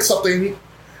can make something,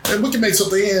 and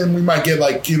and we might get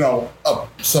like, you know,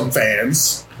 some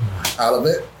fans out of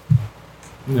it.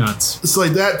 Nuts. It's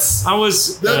like that's the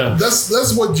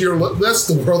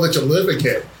world that you're living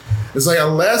in. It's like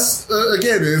unless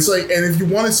again, it's like, and if you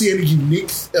want to see any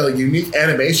unique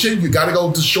animation, you got to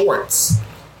go to shorts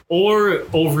or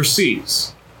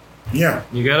overseas. Yeah,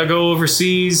 you got to go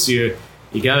overseas. You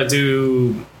got to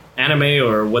do anime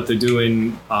or what they're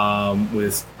doing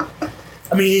with.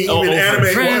 I mean, even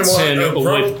anime. France anime.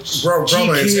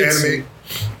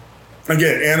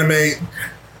 Again, anime.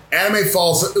 Anime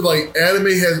falls like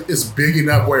is big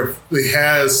enough where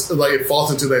it falls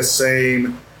into that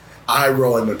same eye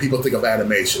rolling when people think of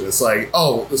animation. It's like,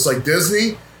 it's like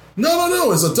Disney. No,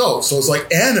 it's adult, so it's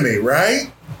like anime, right?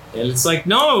 And it's like,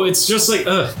 no, it's just like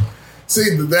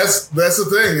See, that's the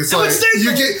thing. It's like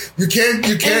you can't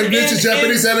mention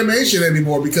Japanese animation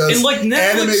anymore because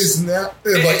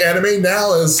anime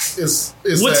now is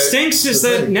what stinks is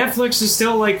that Netflix is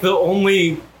still like the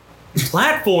only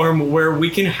platform where we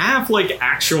can have like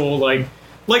actual like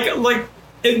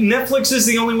Netflix is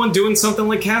the only one doing something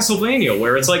like Castlevania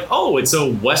where it's like, it's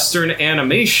a Western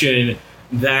animation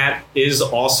that is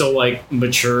also like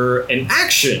mature and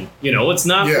action, you know, it's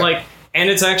not like, and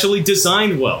it's actually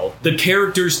designed well. The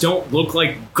characters don't look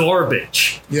like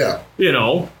garbage. Yeah. You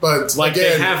know, but like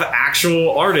again, they have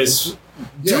actual artists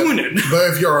doing it. But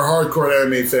if you're a hardcore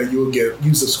anime fan,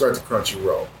 you subscribe to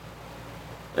Crunchyroll.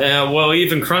 Well,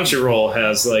 even Crunchyroll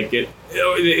has like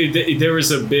there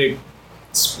was a big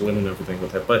split and everything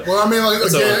with it, but I mean, like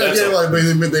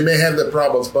again, they may have their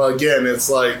problems, but again, it's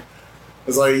like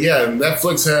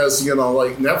Netflix has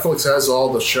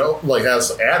all the show, like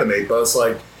has anime, but it's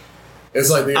like they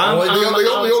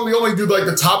only do like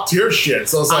the top tier shit.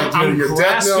 So it's like your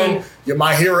Death Note, your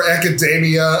My Hero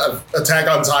Academia, Attack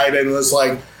on Titan. It's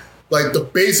like the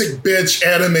basic bitch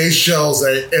anime shows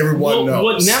that everyone knows.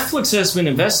 What Netflix has been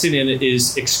investing in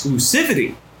is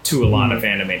exclusivity to a lot of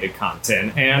animated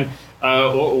content. And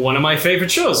one of my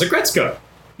favorite shows, Agretzko.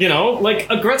 You know, like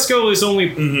Agretzko is only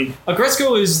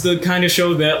Agretzko is the kind of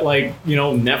show that, like, you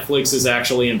know, Netflix is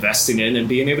actually investing in and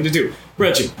being able to do.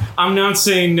 Reggie, I'm not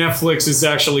saying Netflix is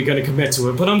actually going to commit to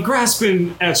it, but I'm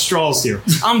grasping at straws here.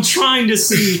 I'm trying to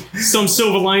see some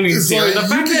silver linings here. Like, the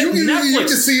fact that Netflix, you can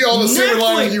see all the silver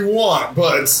linings you want,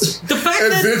 but the fact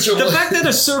that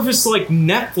a service like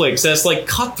Netflix, as like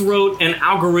cutthroat and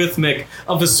algorithmic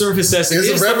of a service as it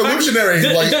is, revolutionary.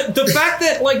 The fact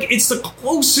that like it's the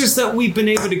closest that we've been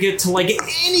able to get to like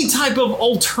any type of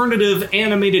alternative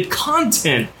animated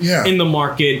content in the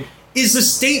market is a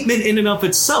statement in and of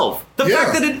itself. The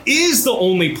fact that it is the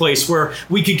only place where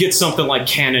we could get something like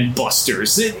Cannon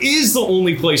Busters. It is the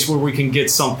only place where we can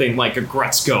get something like a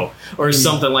Gretzko or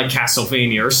something like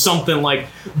Castlevania or something like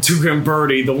Tuca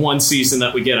Birdie, the one season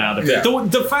that we get out of it.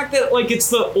 The fact that like it's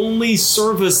the only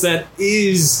service that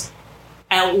is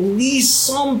at least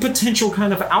some potential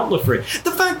kind of outlet for it.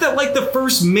 The fact that like the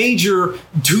first major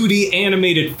 2D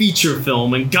animated feature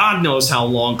film, and God knows how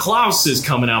long, Klaus is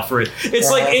coming out for it.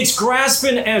 It's like it's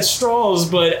grasping at straws,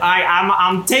 but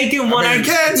I'm taking what I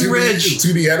can, Rich.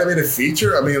 2D animated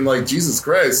feature? I mean, like, Jesus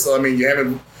Christ. I mean, you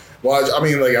haven't watched, I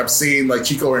mean, like, I've seen like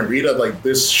Chico and Rita, like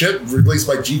this shit released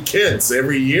by G Kids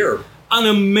every year. An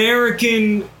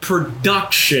American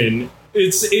production.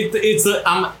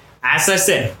 As I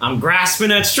said, I'm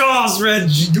grasping at straws, Reg.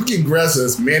 You can grasp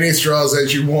as many straws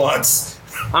as you want.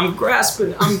 I'm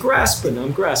grasping.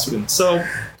 So,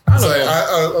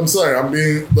 I'm sorry. I'm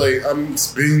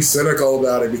being cynical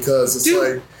about it because it's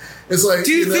like.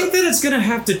 Do you think that it's going to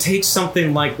have to take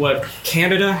something like what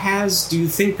Canada has? Do you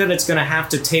think that it's going to have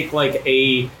to take like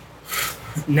a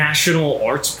national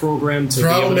arts program to be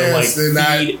able to like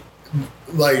feed?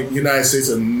 Like, United States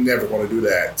are never going to do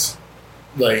that.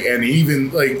 Like, and even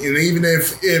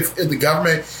if the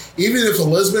government, even if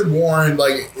Elizabeth Warren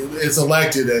like is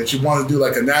elected and she wants to do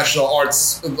like a national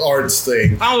arts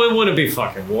thing, oh, it wouldn't be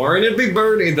fucking Warren. It'd be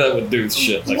Bernie that would do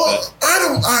shit like that.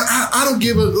 I don't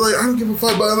give a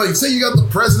fuck. But like, say you got the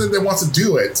president that wants to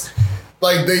do it,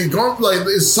 like they're going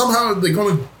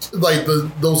to like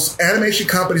those animation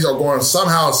companies are going to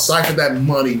somehow siphon that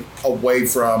money away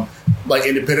from like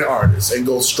independent artists and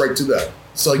go straight to them.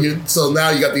 So now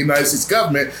you got the United States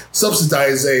government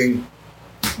subsidizing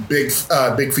big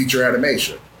feature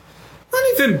animation. Not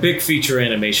even big feature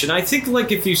animation. I think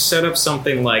like if you set up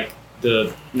something like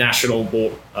the national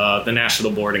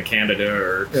board in Canada,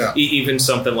 or even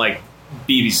something like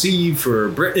BBC for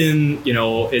Britain, you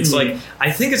know, it's like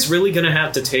I think it's really going to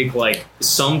have to take like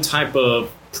some type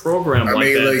of program to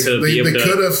be able to.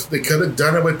 They could have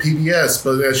done it with PBS,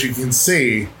 but as you can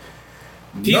see.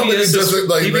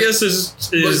 PBS is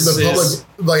the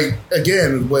public, like,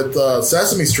 again with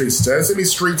Sesame Street. Sesame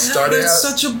Street started. That's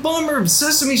such a bummer.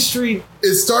 Sesame Street.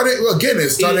 It started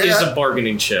is a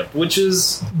bargaining chip, which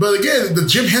is. But again, the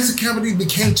Jim Henson Company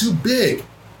became too big.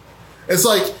 It's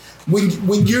like when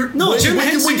Jim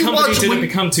Henson Company didn't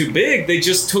become too big. They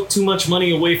just took too much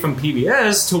money away from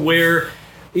PBS to where.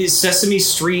 Sesame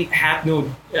Street had no.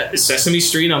 Sesame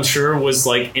Street, I'm sure, was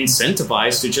like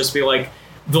incentivized to just be like.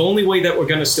 The only way that we're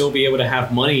going to still be able to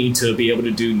have money to be able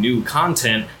to do new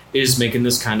content is making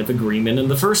this kind of agreement in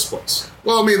the first place.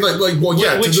 Well, I mean,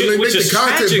 which is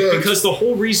tragic because the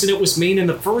whole reason it was made in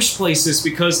the first place is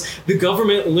because the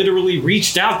government literally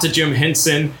reached out to Jim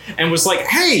Henson and was like,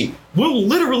 "Hey, we'll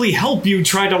literally help you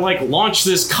try to like launch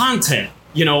this content.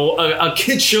 You know, a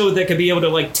kid show that could be able to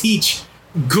like teach."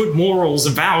 Good morals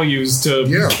and values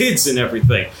to kids and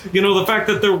everything. You know, the fact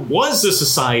that there was a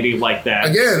society like that.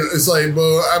 Again, it's like,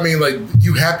 well, I mean, like,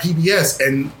 you have PBS,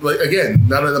 and, like, again,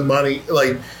 none of the money,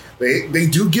 like, they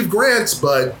do give grants,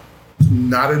 but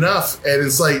not enough. And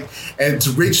it's like, and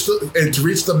to reach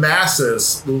the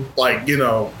masses, like, you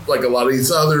know, like a lot of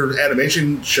these other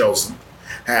animation shows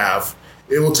have,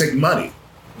 it will take money.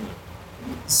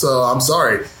 So, I'm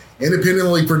sorry.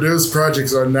 Independently produced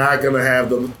projects are not going to have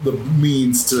the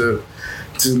means to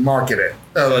market it.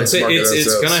 It's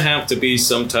going to have to be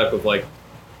some type of like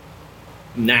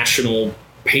national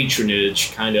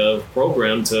patronage kind of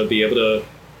program to be able to,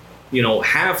 you know,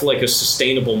 have like a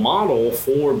sustainable model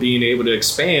for being able to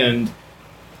expand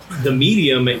the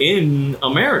medium in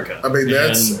America. I mean,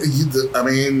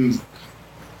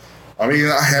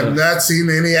 I have not seen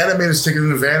any animators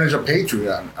taking advantage of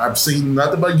Patreon. I've seen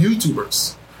nothing but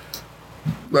YouTubers.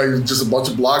 Like just a bunch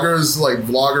of bloggers, like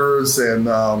vloggers and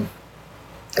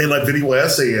like video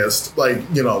essayists, like,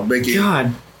 you know, making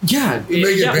Well,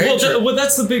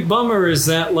 that's the big bummer is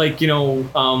that, like, you know,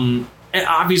 and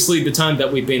obviously the time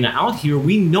that we've been out here,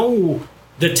 we know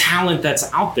the talent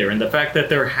that's out there, and the fact that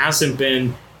there hasn't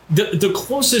been the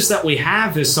closest that we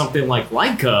have is something like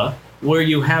Leica, where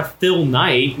you have Phil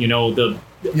Knight,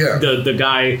 the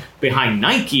guy behind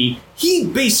Nike, he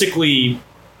basically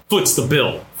foots the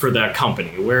bill for that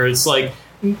company. Where it's like,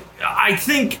 I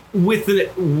think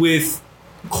with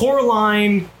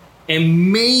Coraline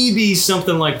and maybe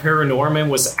something like Paranorman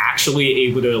was actually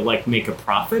able to like make a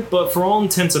profit, but for all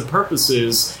intents and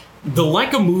purposes, the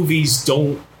Leica movies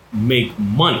don't make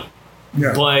money.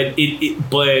 Yeah. But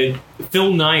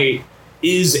Phil Knight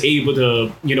is able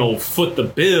to, foot the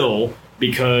bill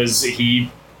because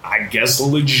he, I guess,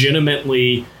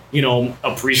 legitimately,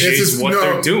 appreciates what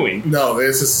they're doing. No,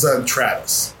 it's his son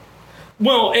Travis.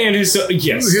 Well, and his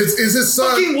yes, is his son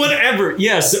fucking whatever?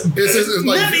 Yes, even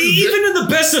in the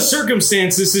best of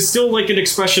circumstances, it's still like an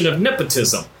expression of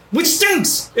nepotism, which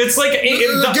stinks. It's like the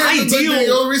ideal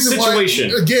situation.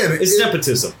 Is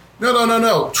nepotism.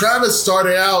 No. Travis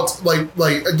started out like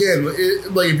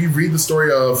if you read the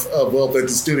story of Will Vinton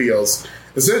Studios,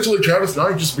 essentially Travis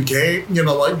Knight just became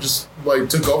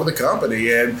took over the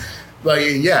company and.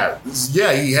 He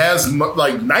has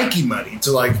Nike money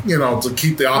to to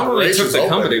keep the operations open. Not only took the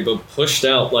company, but pushed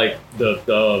out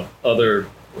the other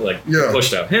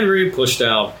pushed out Henry, pushed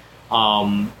out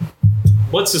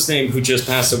what's his name who just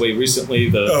passed away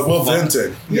recently? Will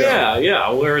Vinton.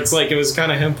 Yeah. Where it's like it was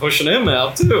kind of him pushing him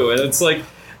out too, and it's like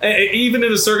even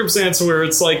in a circumstance where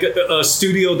it's like a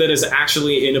studio that is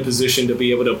actually in a position to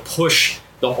be able to push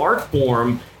the art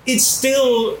form, it's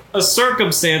still a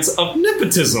circumstance of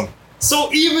nepotism.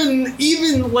 So even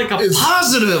like a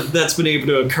positive that's been able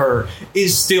to occur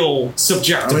is still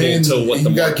subjectable to what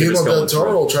the market is going through. You got Guillermo del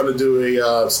Toro trying to do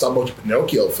a stop-motion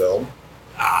Pinocchio film.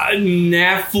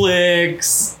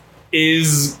 Netflix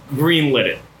is greenlit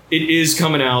it. It is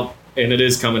coming out, and it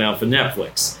is coming out for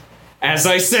Netflix. As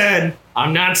I said,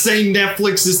 I'm not saying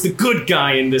Netflix is the good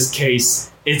guy in this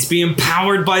case. It's being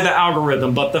powered by the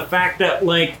algorithm, but the fact that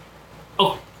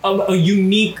a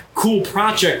unique, cool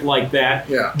project like that,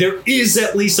 there is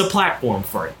at least a platform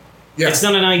for it. Yeah. It's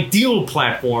not an ideal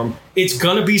platform. It's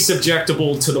going to be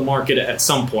subjectable to the market at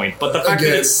some point. But the fact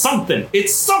that it's something.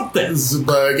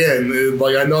 But again,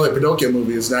 I know that Pinocchio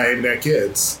movie is not aimed at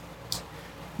kids.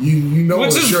 You know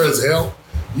it's sure as hell.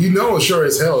 You know it's sure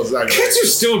as hell is not going to kids are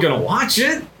still going to watch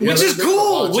it, which is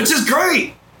cool, which is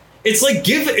great. It's like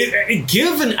give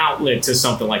an outlet to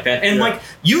something like that, and like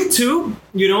YouTube,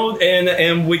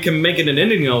 and we can make it an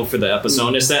ending note for the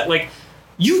episode is that like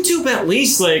YouTube at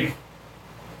least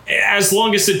as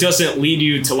long as it doesn't lead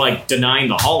you to denying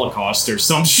the Holocaust or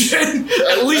some shit,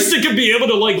 at least it can be able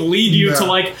to lead you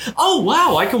to oh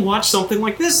wow, I can watch something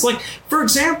like this. Like for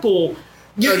example,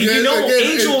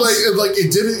 Angels.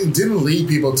 It didn't lead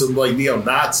people to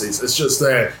neo-Nazis. It's just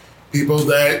that. People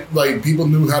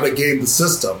knew how to game the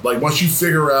system. Once you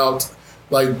figure out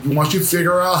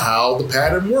how the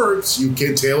pattern works, you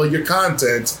can tailor your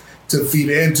content to feed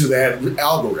into that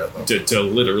algorithm. To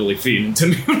literally feed into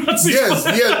neo-Nazis. Yes.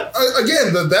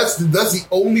 Again, that's the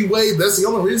only way. That's the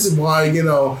only reason why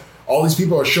all these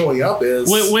people are showing up is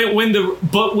when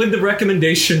the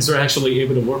recommendations are actually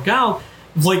able to work out.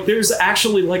 There's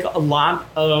actually a lot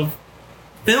of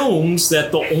films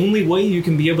that the only way you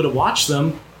can be able to watch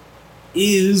them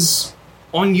is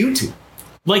on YouTube.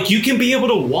 You can be able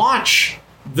to watch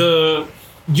the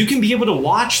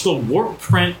work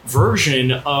print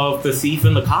version of The Thief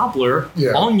and the Cobbler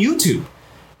on YouTube.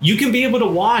 You can be able to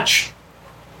watch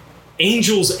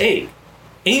Angel's Egg.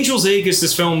 Angel's Egg is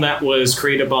this film that was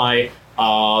created by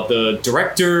the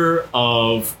director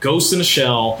of Ghost in the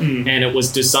Shell, and it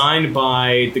was designed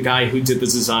by the guy who did the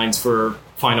designs for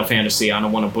Final Fantasy. I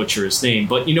don't want to butcher his name,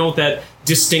 but that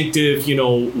distinctive,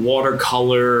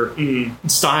 watercolor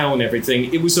style and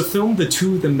everything. It was a film the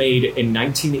two of them made in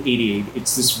 1988.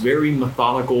 It's this very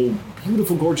methodical,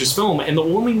 beautiful, gorgeous film, and the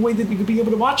only way that you could be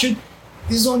able to watch it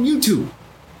is on YouTube.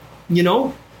 And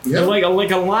a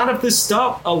lot of this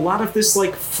stuff, a lot of this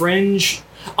fringe,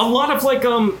 a lot of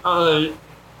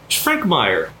Frank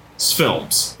Meyer's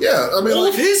films. Yeah, all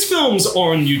of his films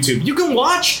are on YouTube. You can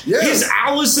watch his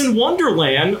Alice in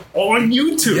Wonderland on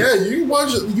YouTube. Yeah, you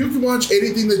can watch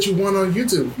anything that you want on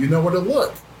YouTube. You know where to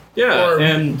look. Yeah,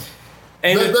 and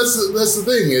that's the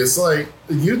thing. It's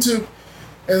YouTube,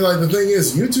 and the thing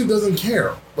is, YouTube doesn't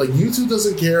care. YouTube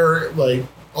doesn't care.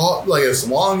 As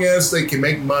long as they can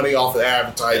make money off the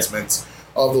advertisements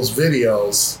of those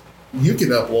videos, you can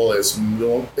upload as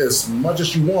much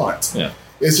as you want. Yeah.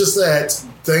 It's just that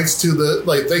thanks to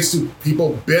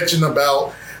people bitching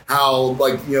about how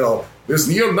like there's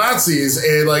neo-Nazis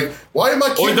and like why am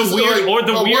I or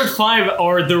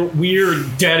the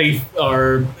weird daddy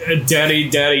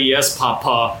yes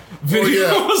papa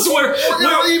videos or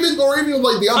even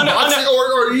like the unboxing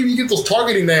or even you get those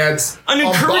targeting ads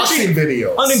unboxing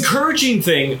videos. An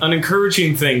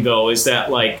encouraging thing though is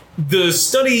that like the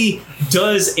study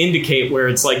does indicate where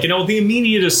it's like the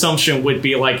immediate assumption would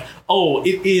be like, oh,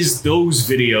 it is those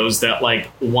videos that like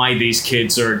why these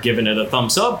kids are giving it a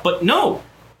thumbs up, but no.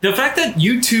 The fact that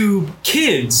YouTube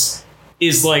Kids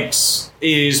is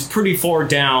pretty far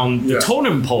down the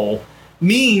totem pole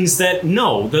means that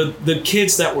no, the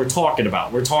kids that we're talking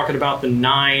about the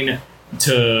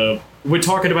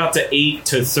 8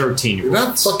 to 13 year olds. They're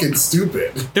not fucking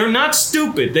stupid. They're not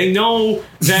stupid. They know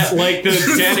that like the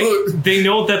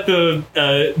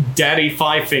daddy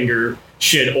five finger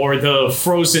shit or the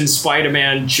frozen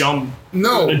Spider-Man jump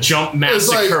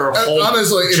massacre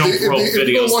honestly, jump rope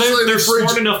videos. They're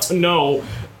smart enough to know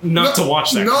not to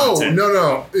watch that content.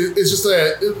 No. It's just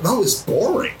that it's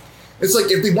boring. It's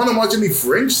like if they want to watch any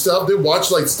fringe stuff, they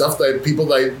watch like stuff that people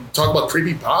like talk about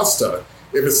creepypasta.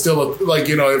 If it's still if like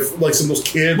some of those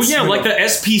kids. Well, yeah, like the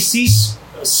SPC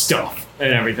stuff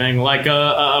and everything. Like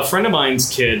a friend of mine's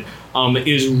kid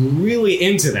is really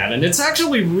into that, and it's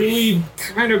actually really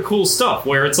kind of cool stuff.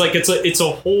 Where it's like it's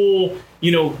a whole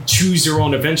choose your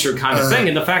own adventure kind of thing,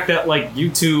 and the fact that like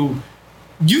YouTube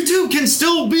can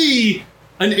still be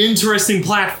an interesting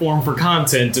platform for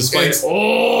content despite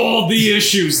all the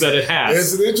issues that it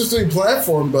has. It's an interesting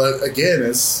platform, but again,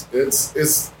 it's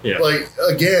like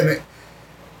again,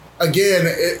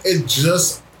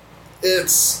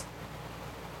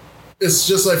 it's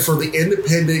just like for the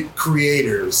independent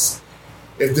creators.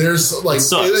 If there's for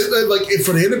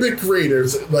the independent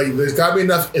creators, like there's got to be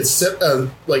enough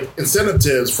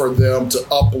incentives for them to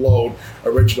upload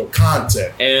original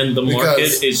content, and the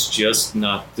market is just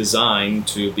not designed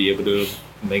to be able to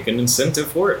make an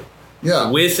incentive for it. Yeah,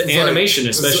 with animation,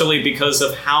 especially because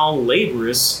of how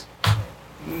laborious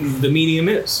the medium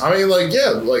is. I mean, like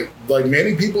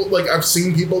many people, like I've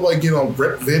seen people like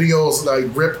rip videos, like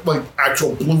rip like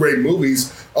actual Blu-ray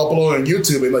movies, upload on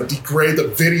YouTube and like degrade the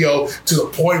video to the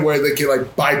point where they can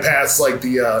like bypass like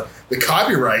the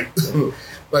copyright,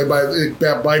 like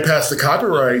bypass the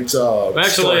copyright.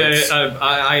 Actually,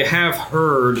 I have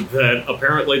heard that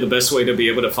apparently the best way to be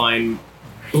able to find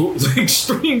bootleg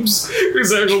streams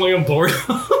is actually on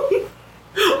Pornhub.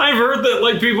 I've heard that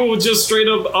like people would just straight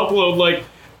up upload like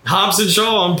Hobbs and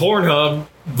Shaw on Pornhub,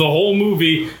 the whole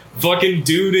movie, fucking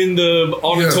dude in the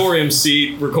auditorium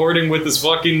seat recording with his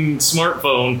fucking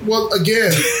smartphone. Well,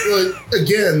 again,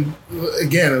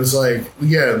 it's like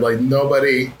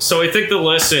nobody. So I think the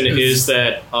lesson is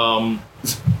that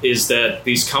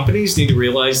these companies need to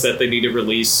realize that they need to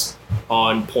release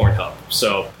on Pornhub.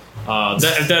 So.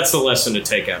 That's the lesson to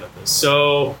take out of this.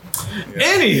 So,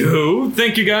 anywho,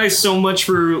 thank you guys so much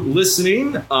for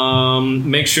listening.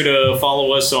 Make sure to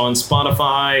follow us on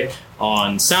Spotify,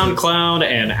 on SoundCloud,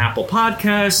 and Apple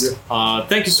Podcasts.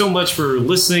 Thank you so much for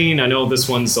listening. I know this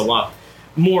one's a lot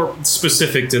more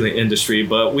specific to the industry,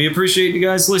 but we appreciate you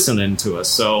guys listening to us.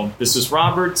 So, this is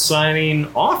Robert signing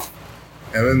off.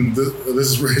 And then this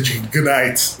is Reggie. Good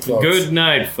night, folks. Good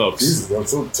night, folks. Jesus, I'm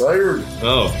so tired.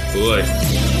 Oh, boy.